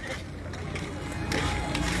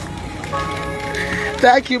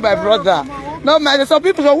 Thank you, my brother. No man, some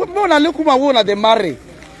people so women look woman they marry.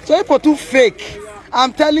 So people too fake.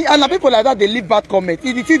 I'm telling you, and the people like that they leave bad comments.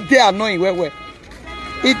 It is they annoying where.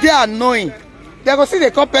 It they annoying. They go see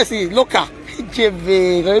the person local.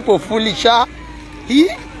 People foolish. He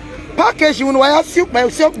package you know I silk by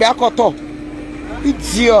koto.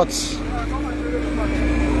 Idiot.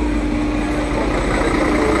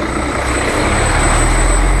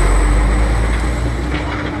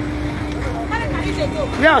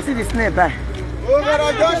 Yeah, I see the snake by.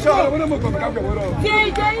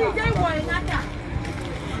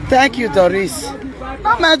 Thank you, Doris.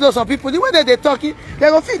 Not mind those some people. The way that they talking, they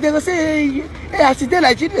go say, hey, I see they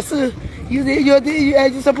like this.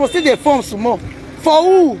 You're supposed to the form some more. For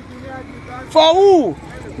who? For who?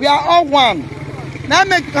 We are all one. Now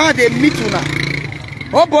make how they meet now.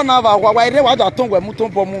 Oh, bonava, why they want to tongue where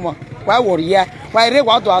muton pomuma? Why worry? Why they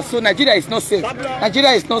want to assume Nigeria is not safe?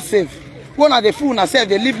 Nigeria is not safe. One of the fool themselves,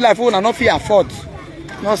 they live life one and not fear afford.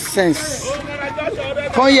 No sense.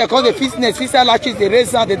 Come here, call the business, fiscal latches, the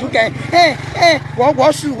razor, they do kind.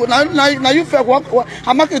 What should now you feel what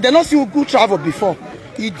I'm not they not see you good travel before.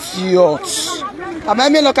 Idiots. I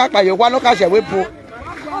mean look at you, one look at your way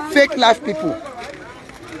fake life people.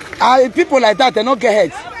 People like that, they don't get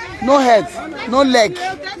head. No head, no leg.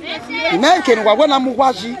 American when I'm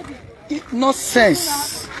watching no sense.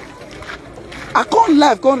 I can't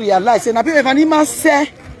live, can't realize. And I people if an man say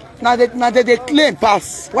now they claim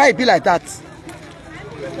pass. Why it be like that?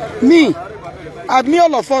 Me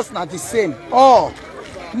all of us not the same. Oh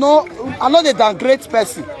no, I'm not a downgrade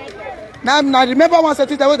person. Now remember one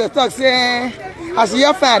certain time when they talk say as you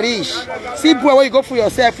are rich, see boy where you go for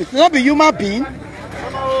yourself. It's not be human being.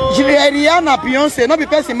 Rihanna, Beyonce, not be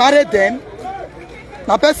person married them.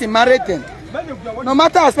 Now person married them. No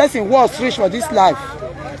matter how person was rich for this life,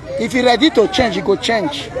 if you ready to change, you go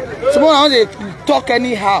change. Someone they talk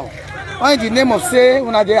anyhow. When in the name of say,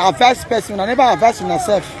 when they advise person, when I never advise on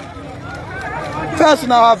yourself. First,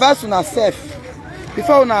 when I advise on yourself.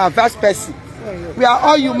 Before when I advise person. We are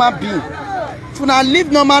all human beings. If I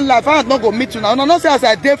live normal life, I not go meet you now. Not say as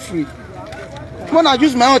I day free. When I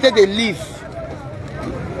use my own, they live.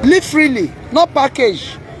 Live freely, not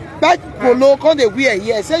package. Buy polo, come they wear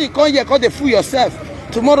here. Say you come here, come they fool yourself.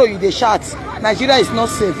 Tomorrow you they shout. Nigeria is not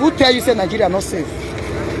safe. Who tell you say Nigeria not safe?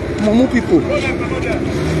 Mumu people.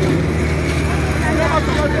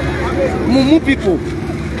 Mumu people.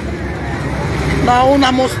 Now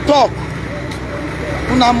una must talk.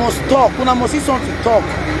 Una must talk. Una must see something to talk.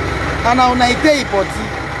 And now una ite ipoti.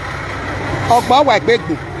 Ogba wa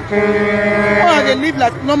gbegbo. Una they live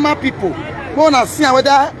like normal people. Una see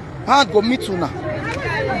whether hand go meet una.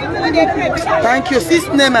 Thank you. Sis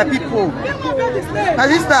name my people. My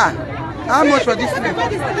sister, how much for this name?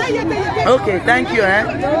 Okay, thank you, eh?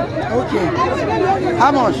 Okay.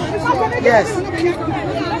 How much? Yes.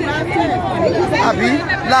 Abi,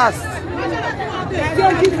 last.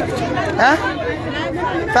 Eh?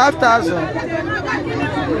 5,000.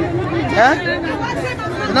 Eh?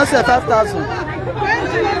 You not say 5,000.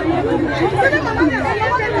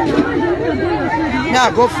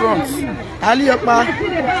 Yeah, go front. Ali Yopa.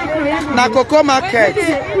 Na Koko market.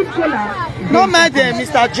 No mind them,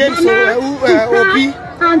 Mr. James Obi.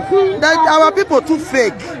 That our people too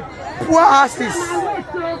fake. Poor asses.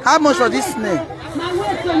 How much for this name?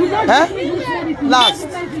 Eh? Last.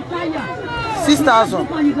 6,000.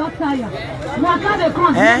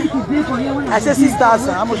 Eh? I said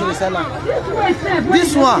 6,000. How much will you sell now?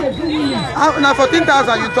 This one. Now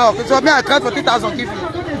 14,000 you talk. So me I cut 14,000 give you.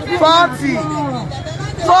 40.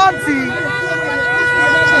 40.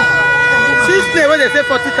 Since when they say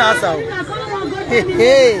 40,000.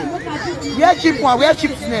 Hey. Where cheap one? Where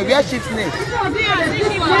cheap snake? Where cheap snake?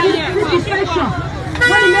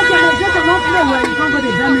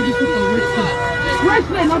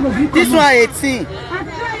 This one 18.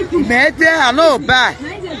 Maybe I know buy.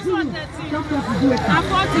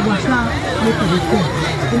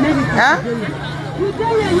 Huh?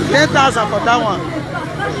 10,000 for that one.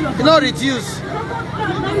 You know reduce.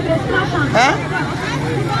 Huh?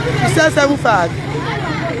 You sell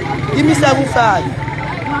 7,500. Give me 7,500.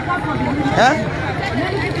 Huh?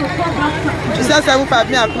 You sell 7,500.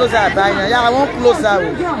 Me I close that buy now. Yeah, I won't close that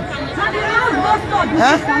one.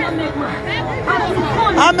 Huh?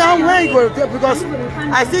 I'm where you go because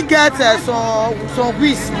I still get some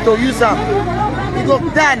weeks to use them. You go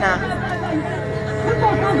die now.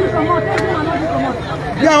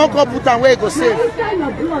 Yeah, I won't go put them where you go save.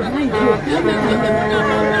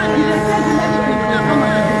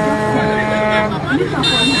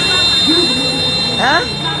 Huh?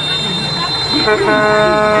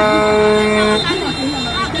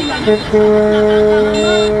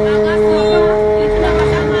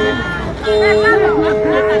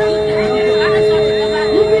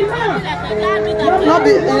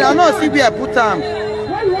 I know see where I put them.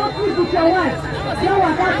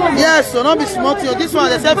 Yes, so not be small thing. This one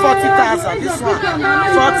they said 40,000. This one 40,000.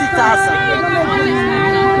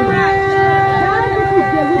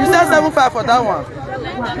 You said 7,500 for that one.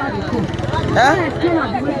 Eh?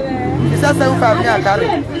 You said 7,500 me I carry.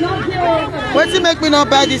 What you make me not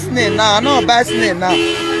buy this name now? I not buy this name now.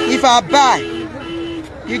 If I buy,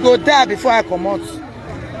 you go die before I come out.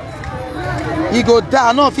 You go die.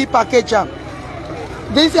 I know if you package them.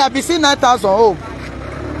 This I be seeing 9,000 home.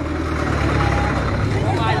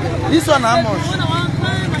 This one how much?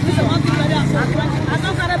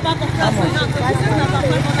 How much?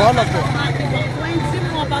 For all of them.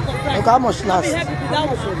 Okay, how much last?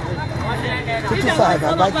 55. I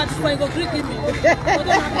buy it.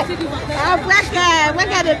 Where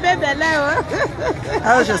can the baby now?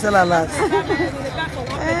 How much you sell her last?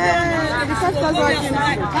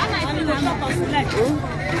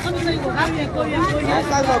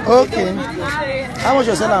 Okay. How much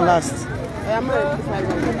you sell her last?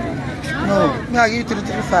 No, me I give you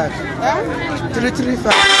 335.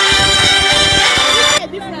 335.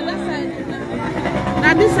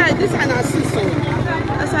 Now this side is 6.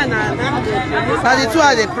 That's an Now the two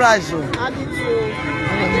are the price. So.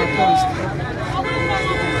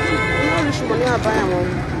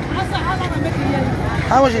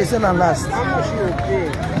 How much you sell her last? How much you pay?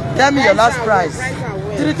 Tell me your last price.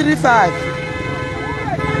 335.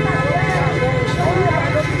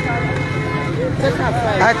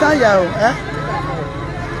 I tell you, eh?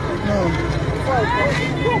 No.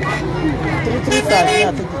 335, yeah,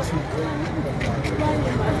 I take it.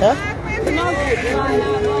 Eh?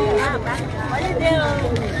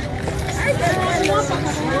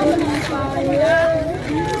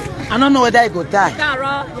 I don't know whether I go die.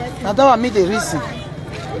 Now that was me the reason.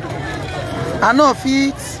 I know if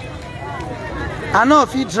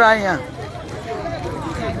it dry here.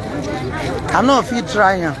 I know if it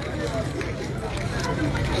dry here.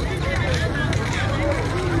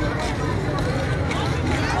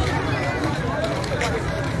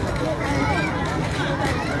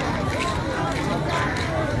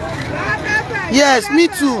 Yes, me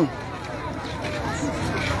too.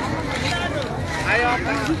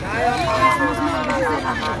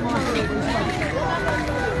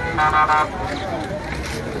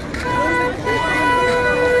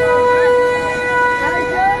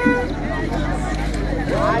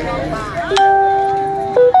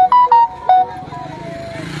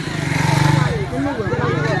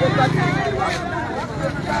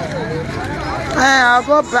 I'll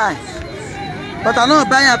go buy. But I know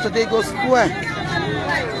buy it today go square.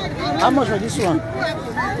 How much for this one?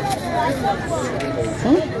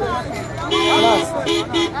 Last.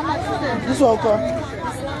 This one come.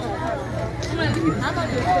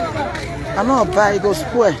 I know buy it go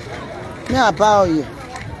square. Me I buy all you.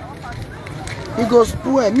 It goes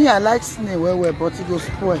spoil. Me I like snail well, but it goes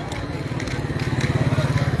spoil.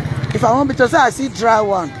 If I want me to say I see dry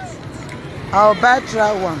one, I'll buy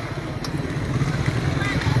dry one.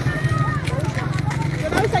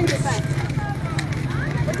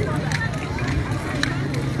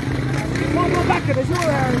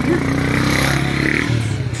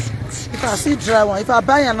 If I see dry one, if I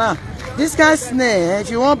buy am now, this kind of snail, if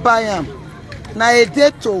you want buy am, now a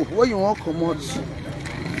day to where you want come out.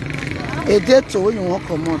 A day to where you want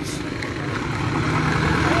come out.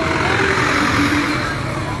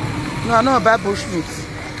 No, I don't buy bushmeat.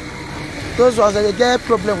 Those ones they get a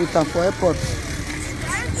problem with them for airport.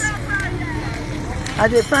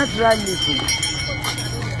 And they find dry leaf.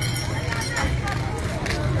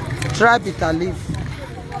 Dry bitter leaf.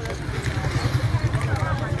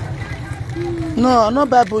 No, I don't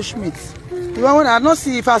buy bushmeat. Even when I don't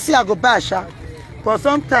see, if I see, I go buy sha. But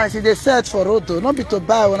sometimes if they search for road, not be to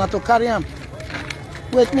buy one, to carry them.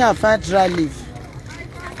 Wait me, I find dry leaf.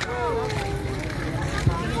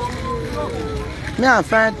 Me, I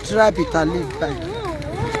find dry bitter leaf buy.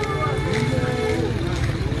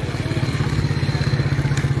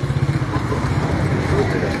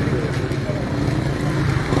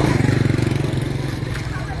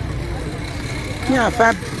 Me, I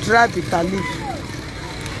find dry bitter leaf.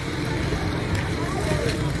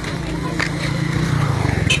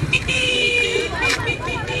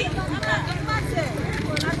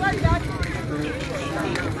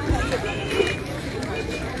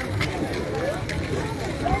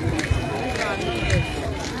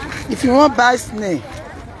 If you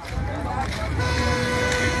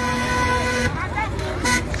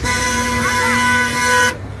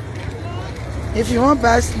want to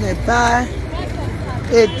buy snail, buy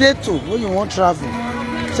a day to when you want to travel.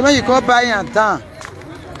 So when you go buy and down,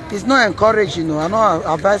 it's not encouraged, you know. I know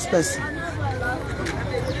advice person.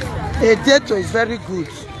 A day to is very good.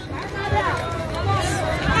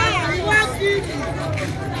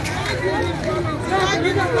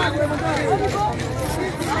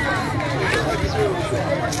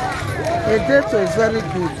 A date is very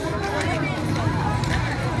good.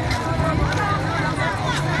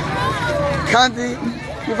 Candy,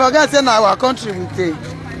 you forget say na our country we take.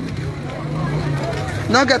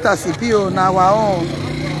 Not get a CPO na our own.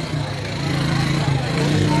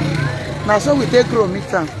 Now so we take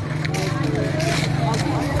kilometer.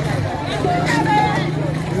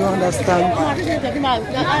 You understand?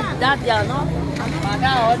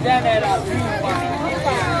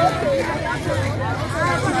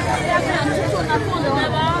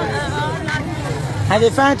 And they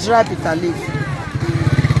find dry bitter leaf.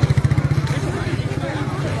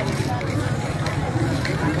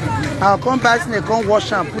 I'll come back and come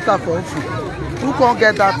wash and put her for food. Who can't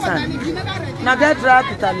get that time? Now get dry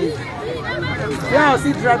bitter leaf. Yeah, I'll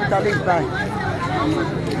see dry bitter leaf by.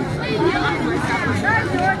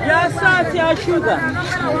 Your salt, your sugar.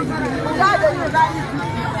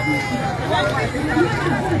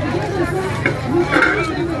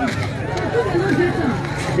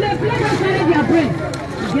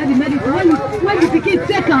 Get the medicine. When the pikin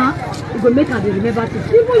take her, you go make her remember to.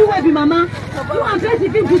 Even you will be mama. You are best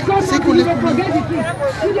if you become mama, you don't forget the thing.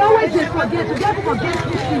 You always forget. You don't forget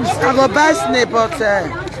things. I go buy snail, but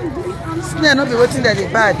snail not be waiting that they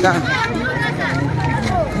buy it down.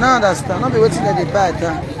 No understand. Not be waiting that they buy it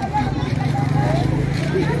down.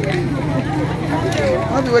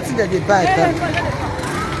 Not be waiting that they buy it down.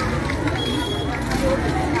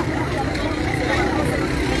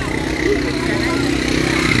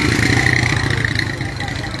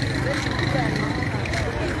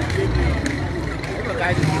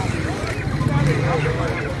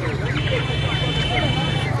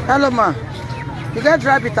 Hello, ma. You get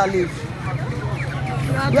dry bitter leaf?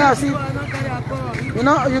 Yeah, see. You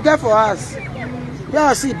know, you get for us.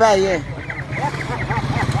 Yeah, see, buy here.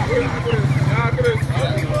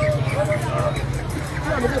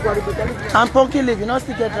 And pumpkin leaf, you know,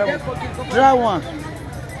 still get dry one. Dry one.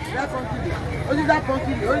 Only that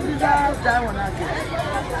pumpkin leaf, only that dry one.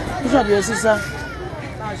 Which one be your sister?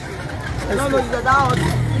 No, that one.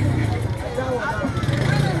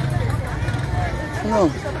 No.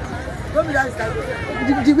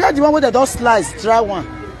 The one where they don't slice, dry one.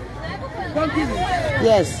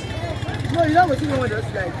 Yes. No, you don't want to see one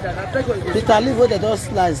just like that. Bitter leaf where they don't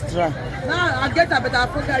slice, dry. Now I get that, but I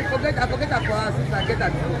forget that for us since I get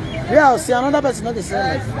that before. Yeah, I'll see another person not the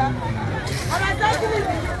same.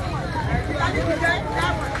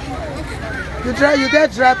 You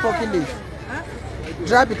get dry pumpkin leaf. Huh?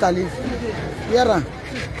 Dry bitter leaf. Yeah.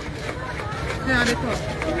 Yeah, they come.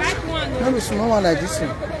 Maybe small one like this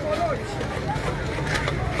one.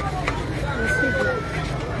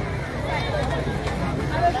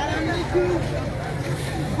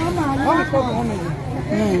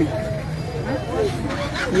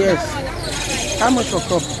 Yes. How much for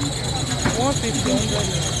cup?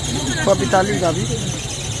 150. For bitter leaf, have you?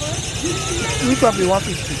 Which one be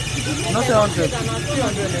 150? Not 100.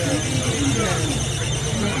 200.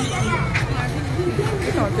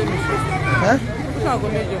 Huh?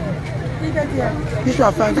 This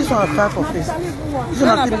one fine. This one fine for face. This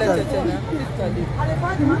one bitter leaf.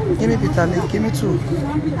 Give me bitter leaf. Give me two.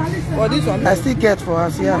 Oh, this one. I still get for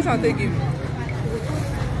us. Yeah. Which one take you?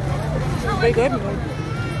 Very good.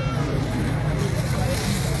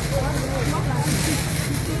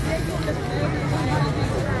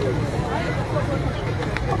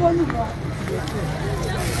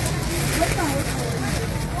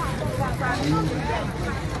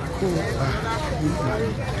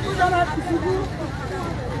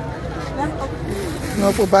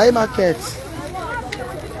 No, for buy market.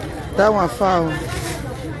 That one foul.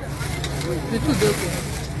 The two doke.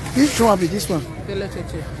 Which one be this one?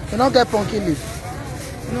 You don't get pumpkin leaf.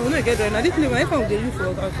 No, we don't get that. Now this leaf, I found they use for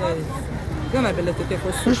outside. You don't have beletete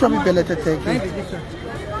for soup. Which one be beletete?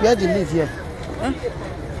 Where the leaf here? Huh?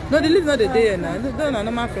 No, the leaf not the day now. Those are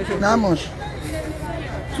normal fresh. How much?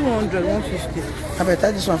 200, 150. I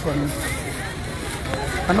better this one for me.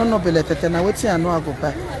 I don't know beletete. Now wait till I know I go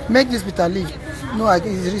buy. Make this bitter leaf. No,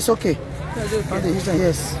 it's okay.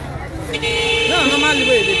 Yes. No, normally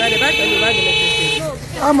they buy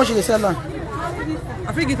beletete. How much is the seller?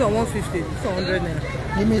 I think it's on 150. It's on 100 naira.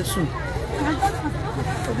 Give me two.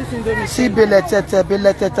 See beletete. I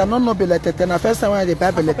don't know beletete. Na first time when they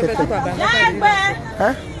buy beletete.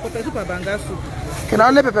 Huh? Pepper soup banga soup. Can I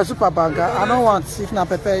only pepper soup banga? I don't want if na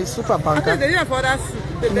pepper is super banga. They didn't for that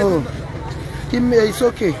soup. No. Give me, it's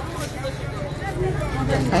okay.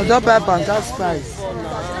 I don't buy banga spice.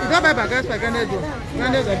 You don't buy banga spice, granded one.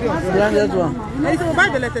 Granded one. And you buy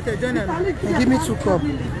beletete journal. Give me 2 cups.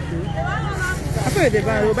 I thought they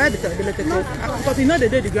buy the beletete. Because you know they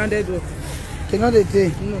did the granded one. You know they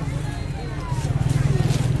day? No.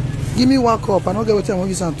 Give me 1 cup. I don't get what I want to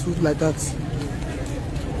use and two like that.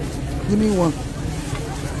 Give me 1.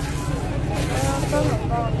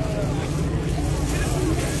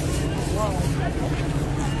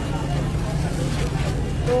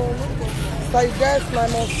 So you guys my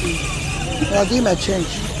money. I'll give my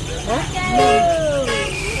change. Huh?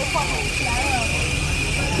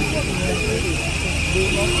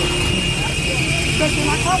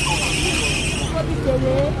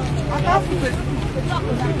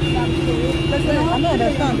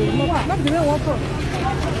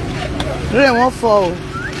 Rain won't fall.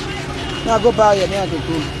 Now go buy your money.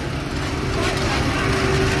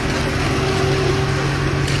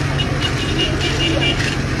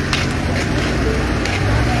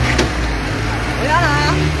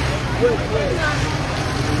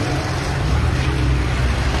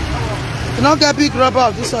 You don't get big rubber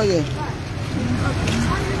of this one here.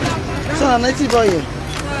 This one a native oil.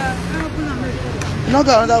 You don't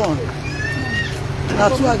get another one. Now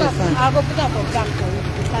 2 I get fine. I'll go put up a camp for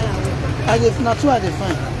you. Now 2 I get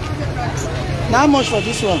fine. Now how much for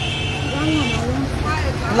this one?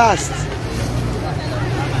 Last.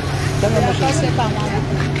 Tell me how much is it?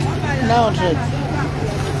 900.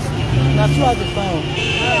 Now 2 I get fine.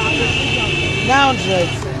 900.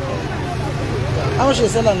 How much is it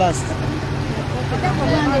selling last?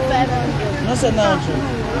 No, say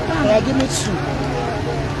 900. Yeah, give me 2.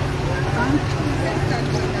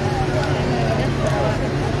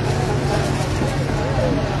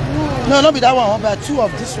 No, not be that one. I want buy 2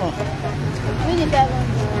 of this one.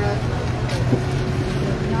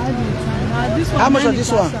 How much of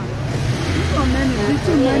this one?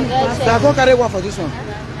 I go carry one for this one.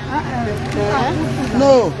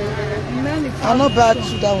 No, I'm not bad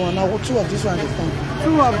to that one. I want 2 of this one.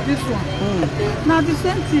 2 of this one. Now the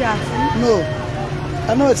same thing. No,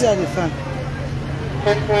 I know it's at the fan.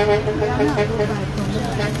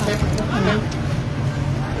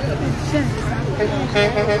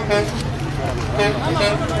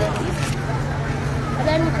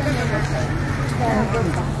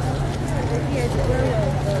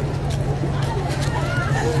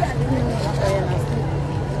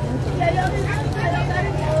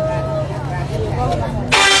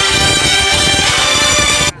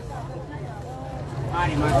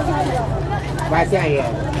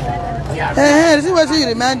 This is what you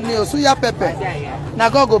remind me of suya pepper. Now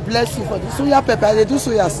God go bless you for the suya pepper. They do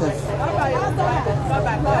suya self.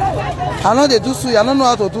 I know they do suya. I don't know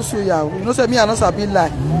how to do suya. You know, say me, I know sabi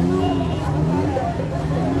lie.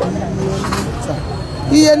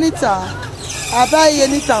 Iyenita. I buy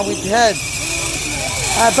Iyenita with head.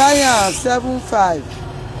 I buy 7,500.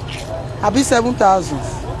 I be 7,000.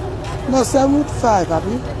 No, 7,500. I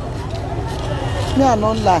be. Me, I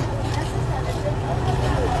don't lie.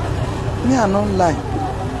 Me, I don't lie.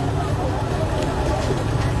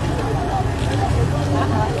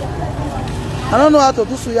 I don't know how to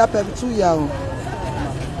do suya pepper suya.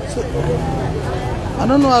 So, I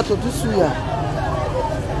don't know how to do suya.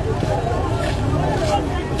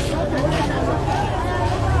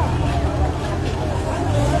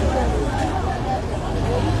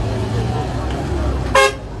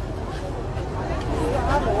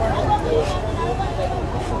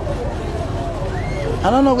 I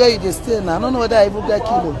don't know where you just stay now. I don't know whether I even get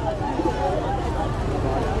kilo.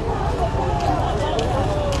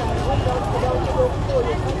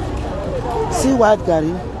 See white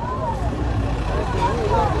Gary.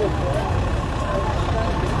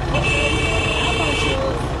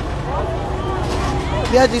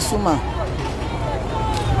 Where this woman?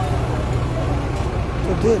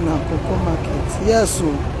 Today now, Koko market. Yes, so.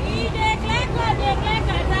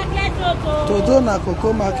 Today now,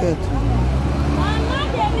 Koko market.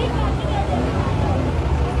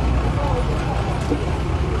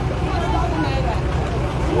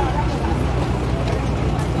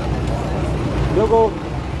 Koko.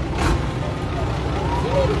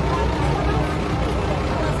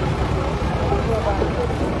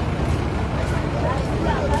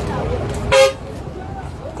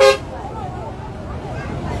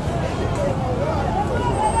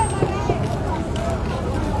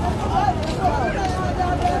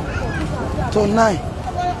 To 9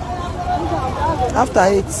 after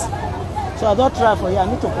 8. So I don't try for you. I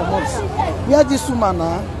need to promote. Where this woman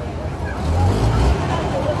now?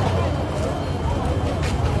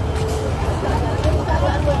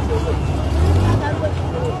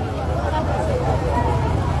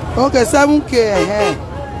 Okay, 7K.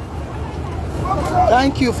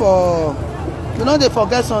 Thank you for. You know they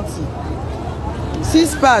forget something.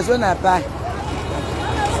 6 pairs when I buy.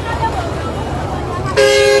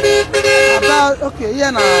 About okay,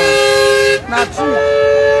 yeah, now true.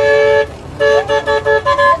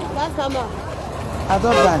 That's how much? I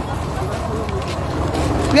don't buy.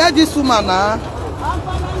 Where this woman now?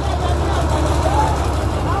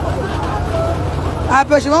 I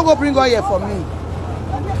bet she won't go bring her here for me.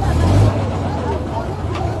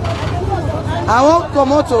 I won't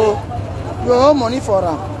come out to your own money for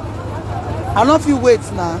her. I don't feel wait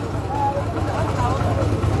now.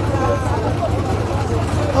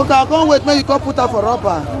 Okay, I can't wait. Maybe you can put her for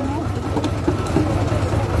rubber.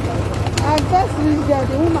 I just reached there.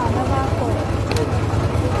 The woman never called.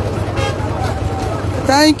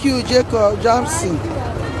 Thank you, Jacob Johnson.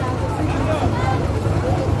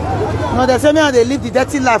 No, they say me how they live the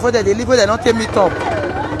dirty life where they live where they don't take me top.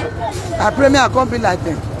 I pray me I can't be like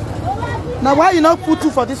them. Now why you not put 2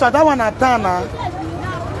 for this one? That one at time now.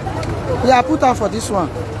 Yeah, I put her for this one.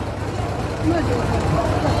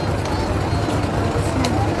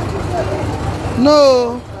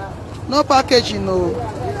 No, no packaging, no.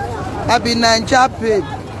 I be Naija babe.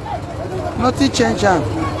 Nothing change am.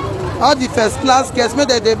 All the first class guests made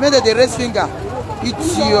they raise finger.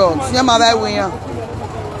 It's your. See my right wing.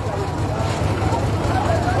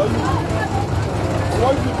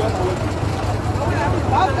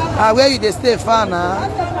 Ah, where you dey stay far now?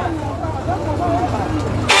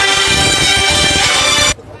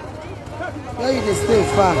 Where you dey stay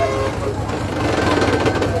far?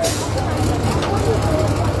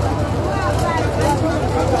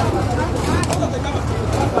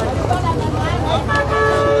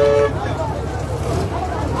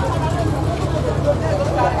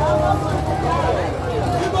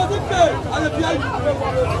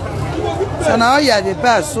 So now you are the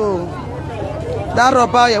best. So that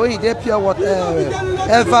rubber here when you get pure water,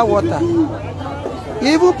 ever water. You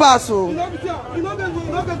even pass so.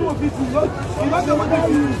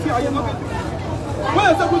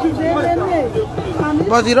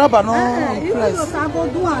 But the rubber no press.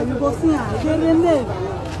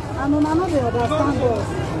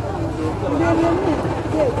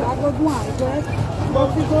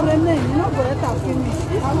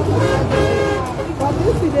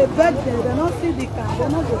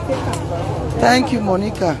 Thank you,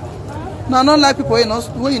 Monica. No, not like people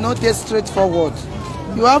when you not get straightforward.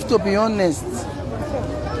 You have to be honest.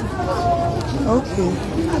 Okay.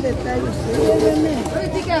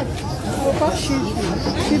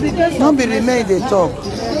 Don't be remain they talk.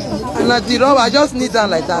 And like the rubber, I just need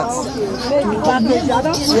them like that.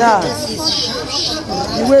 Yeah.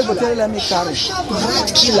 The way go tell let me carry.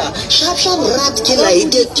 Rat killer. Sharp rat killer.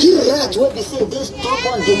 They kill rat. What we say this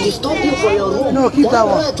stubborn, they disturb you for your room. No, keep that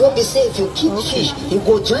one. Rat, what we say if you keep fish, you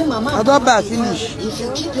go join mama. I don't buy finish. If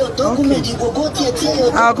you keep your document, you go tell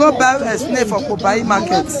your I'll go buy a snake for Kobai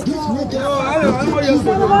market.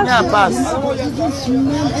 Yeah, pass.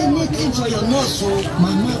 Anything for your nose, so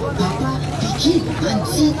mama, papa, pikin,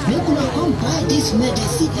 auntie, make una come buy this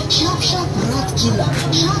medicine. Sharp rat killer.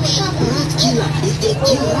 Sharp rat killer. If they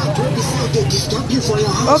kill rat, what we say they disturb you for your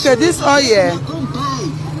house. Okay, this oil.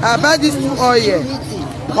 I buy this oil.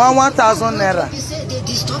 1,000 naira. They say they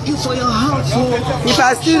disturb you for your house. So if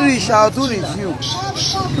I still reach, I'll do review.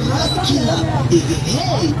 Sharp rat killer.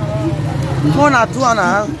 Hey. 1 or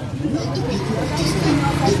 2.5.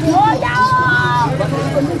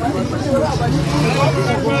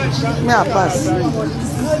 Me a pass.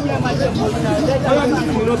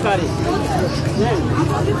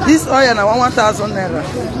 This oil na 1,000 naira.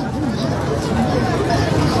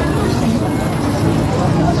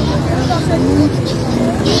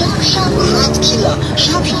 Sharp rat killer.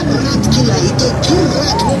 Sharp rat killer. If they kill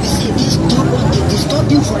rat, what we say this stubborn, they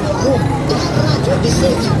disturb you for your room. That rat, what we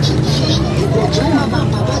say if you keep fish, you go join mama and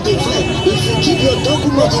papa they fight. If you keep your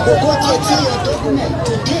document, you go tell your document.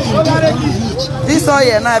 Today in that don't reach. This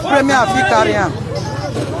oil na premier fit carry am.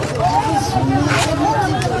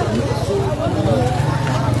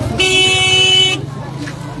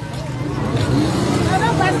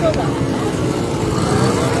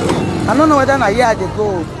 I don't know whether na here I dey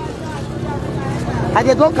go. I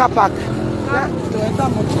dey go car park. Yeah, to enter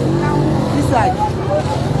motor. This side.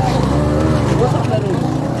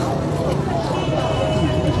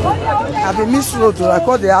 I be miss road to I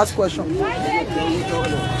call the ask question.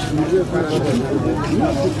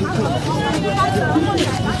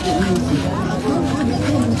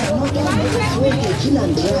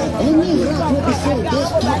 Any rat will be saying this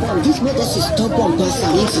stubborn. This medicine is stubborn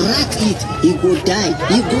person. If rat eat, he go die.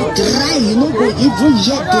 He go dry. You know, go even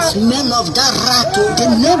hear the smell of that rat. The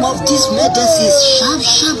name of this medicine is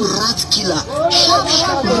sharp rat killer.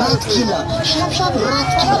 Sharp rat killer. Sharp rat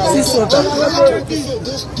killer. See so that. Rat will be saying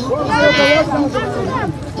this stubborn.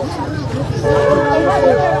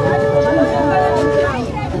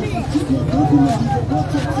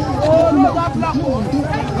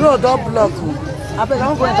 Road don block. I beg, I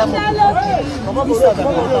won't go enter motor.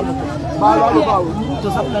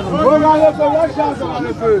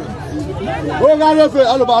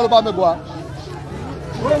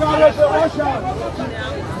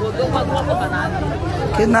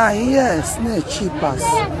 Okay, now here, snake cheap pass.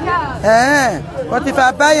 But if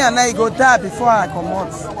I buy and I go die before I come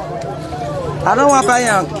out. I don't want to buy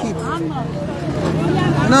and keep.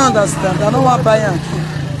 You don't understand? I don't want to buy and keep.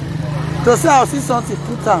 To say I'll see something,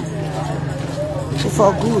 put them.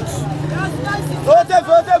 For good.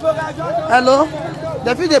 Hello?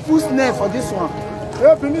 They feel they put snake for this one.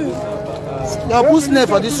 They'll put snake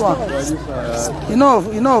for this one. You know,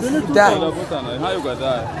 die. How you gonna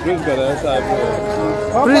die? Breeze go enter.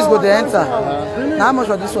 Breeze go to enter. Now how much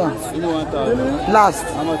for this one? Give me 1,000. Last.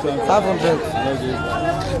 How much? 500.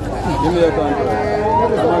 Give me a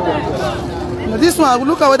contract. This one,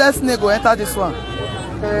 look at whether snake go enter this one.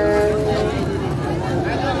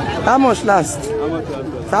 How much last? How much?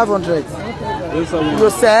 500. You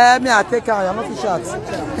say me I take care, you're not short.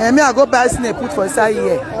 And me I go buy snake put for inside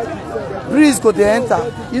here. Breeze go to enter.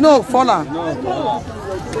 You know fallen. Me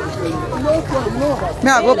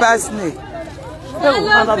I go buy snake. Hey,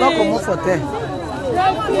 and I don't come up for 10.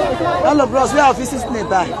 Hello bros, where office is snake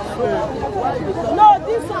by? No,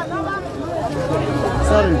 this one.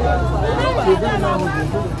 Sorry.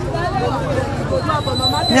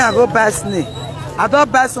 Me I go buy snake. I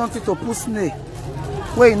don't buy something to put snake.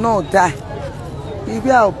 Wait, no, die.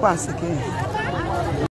 Maybe I'll pass again.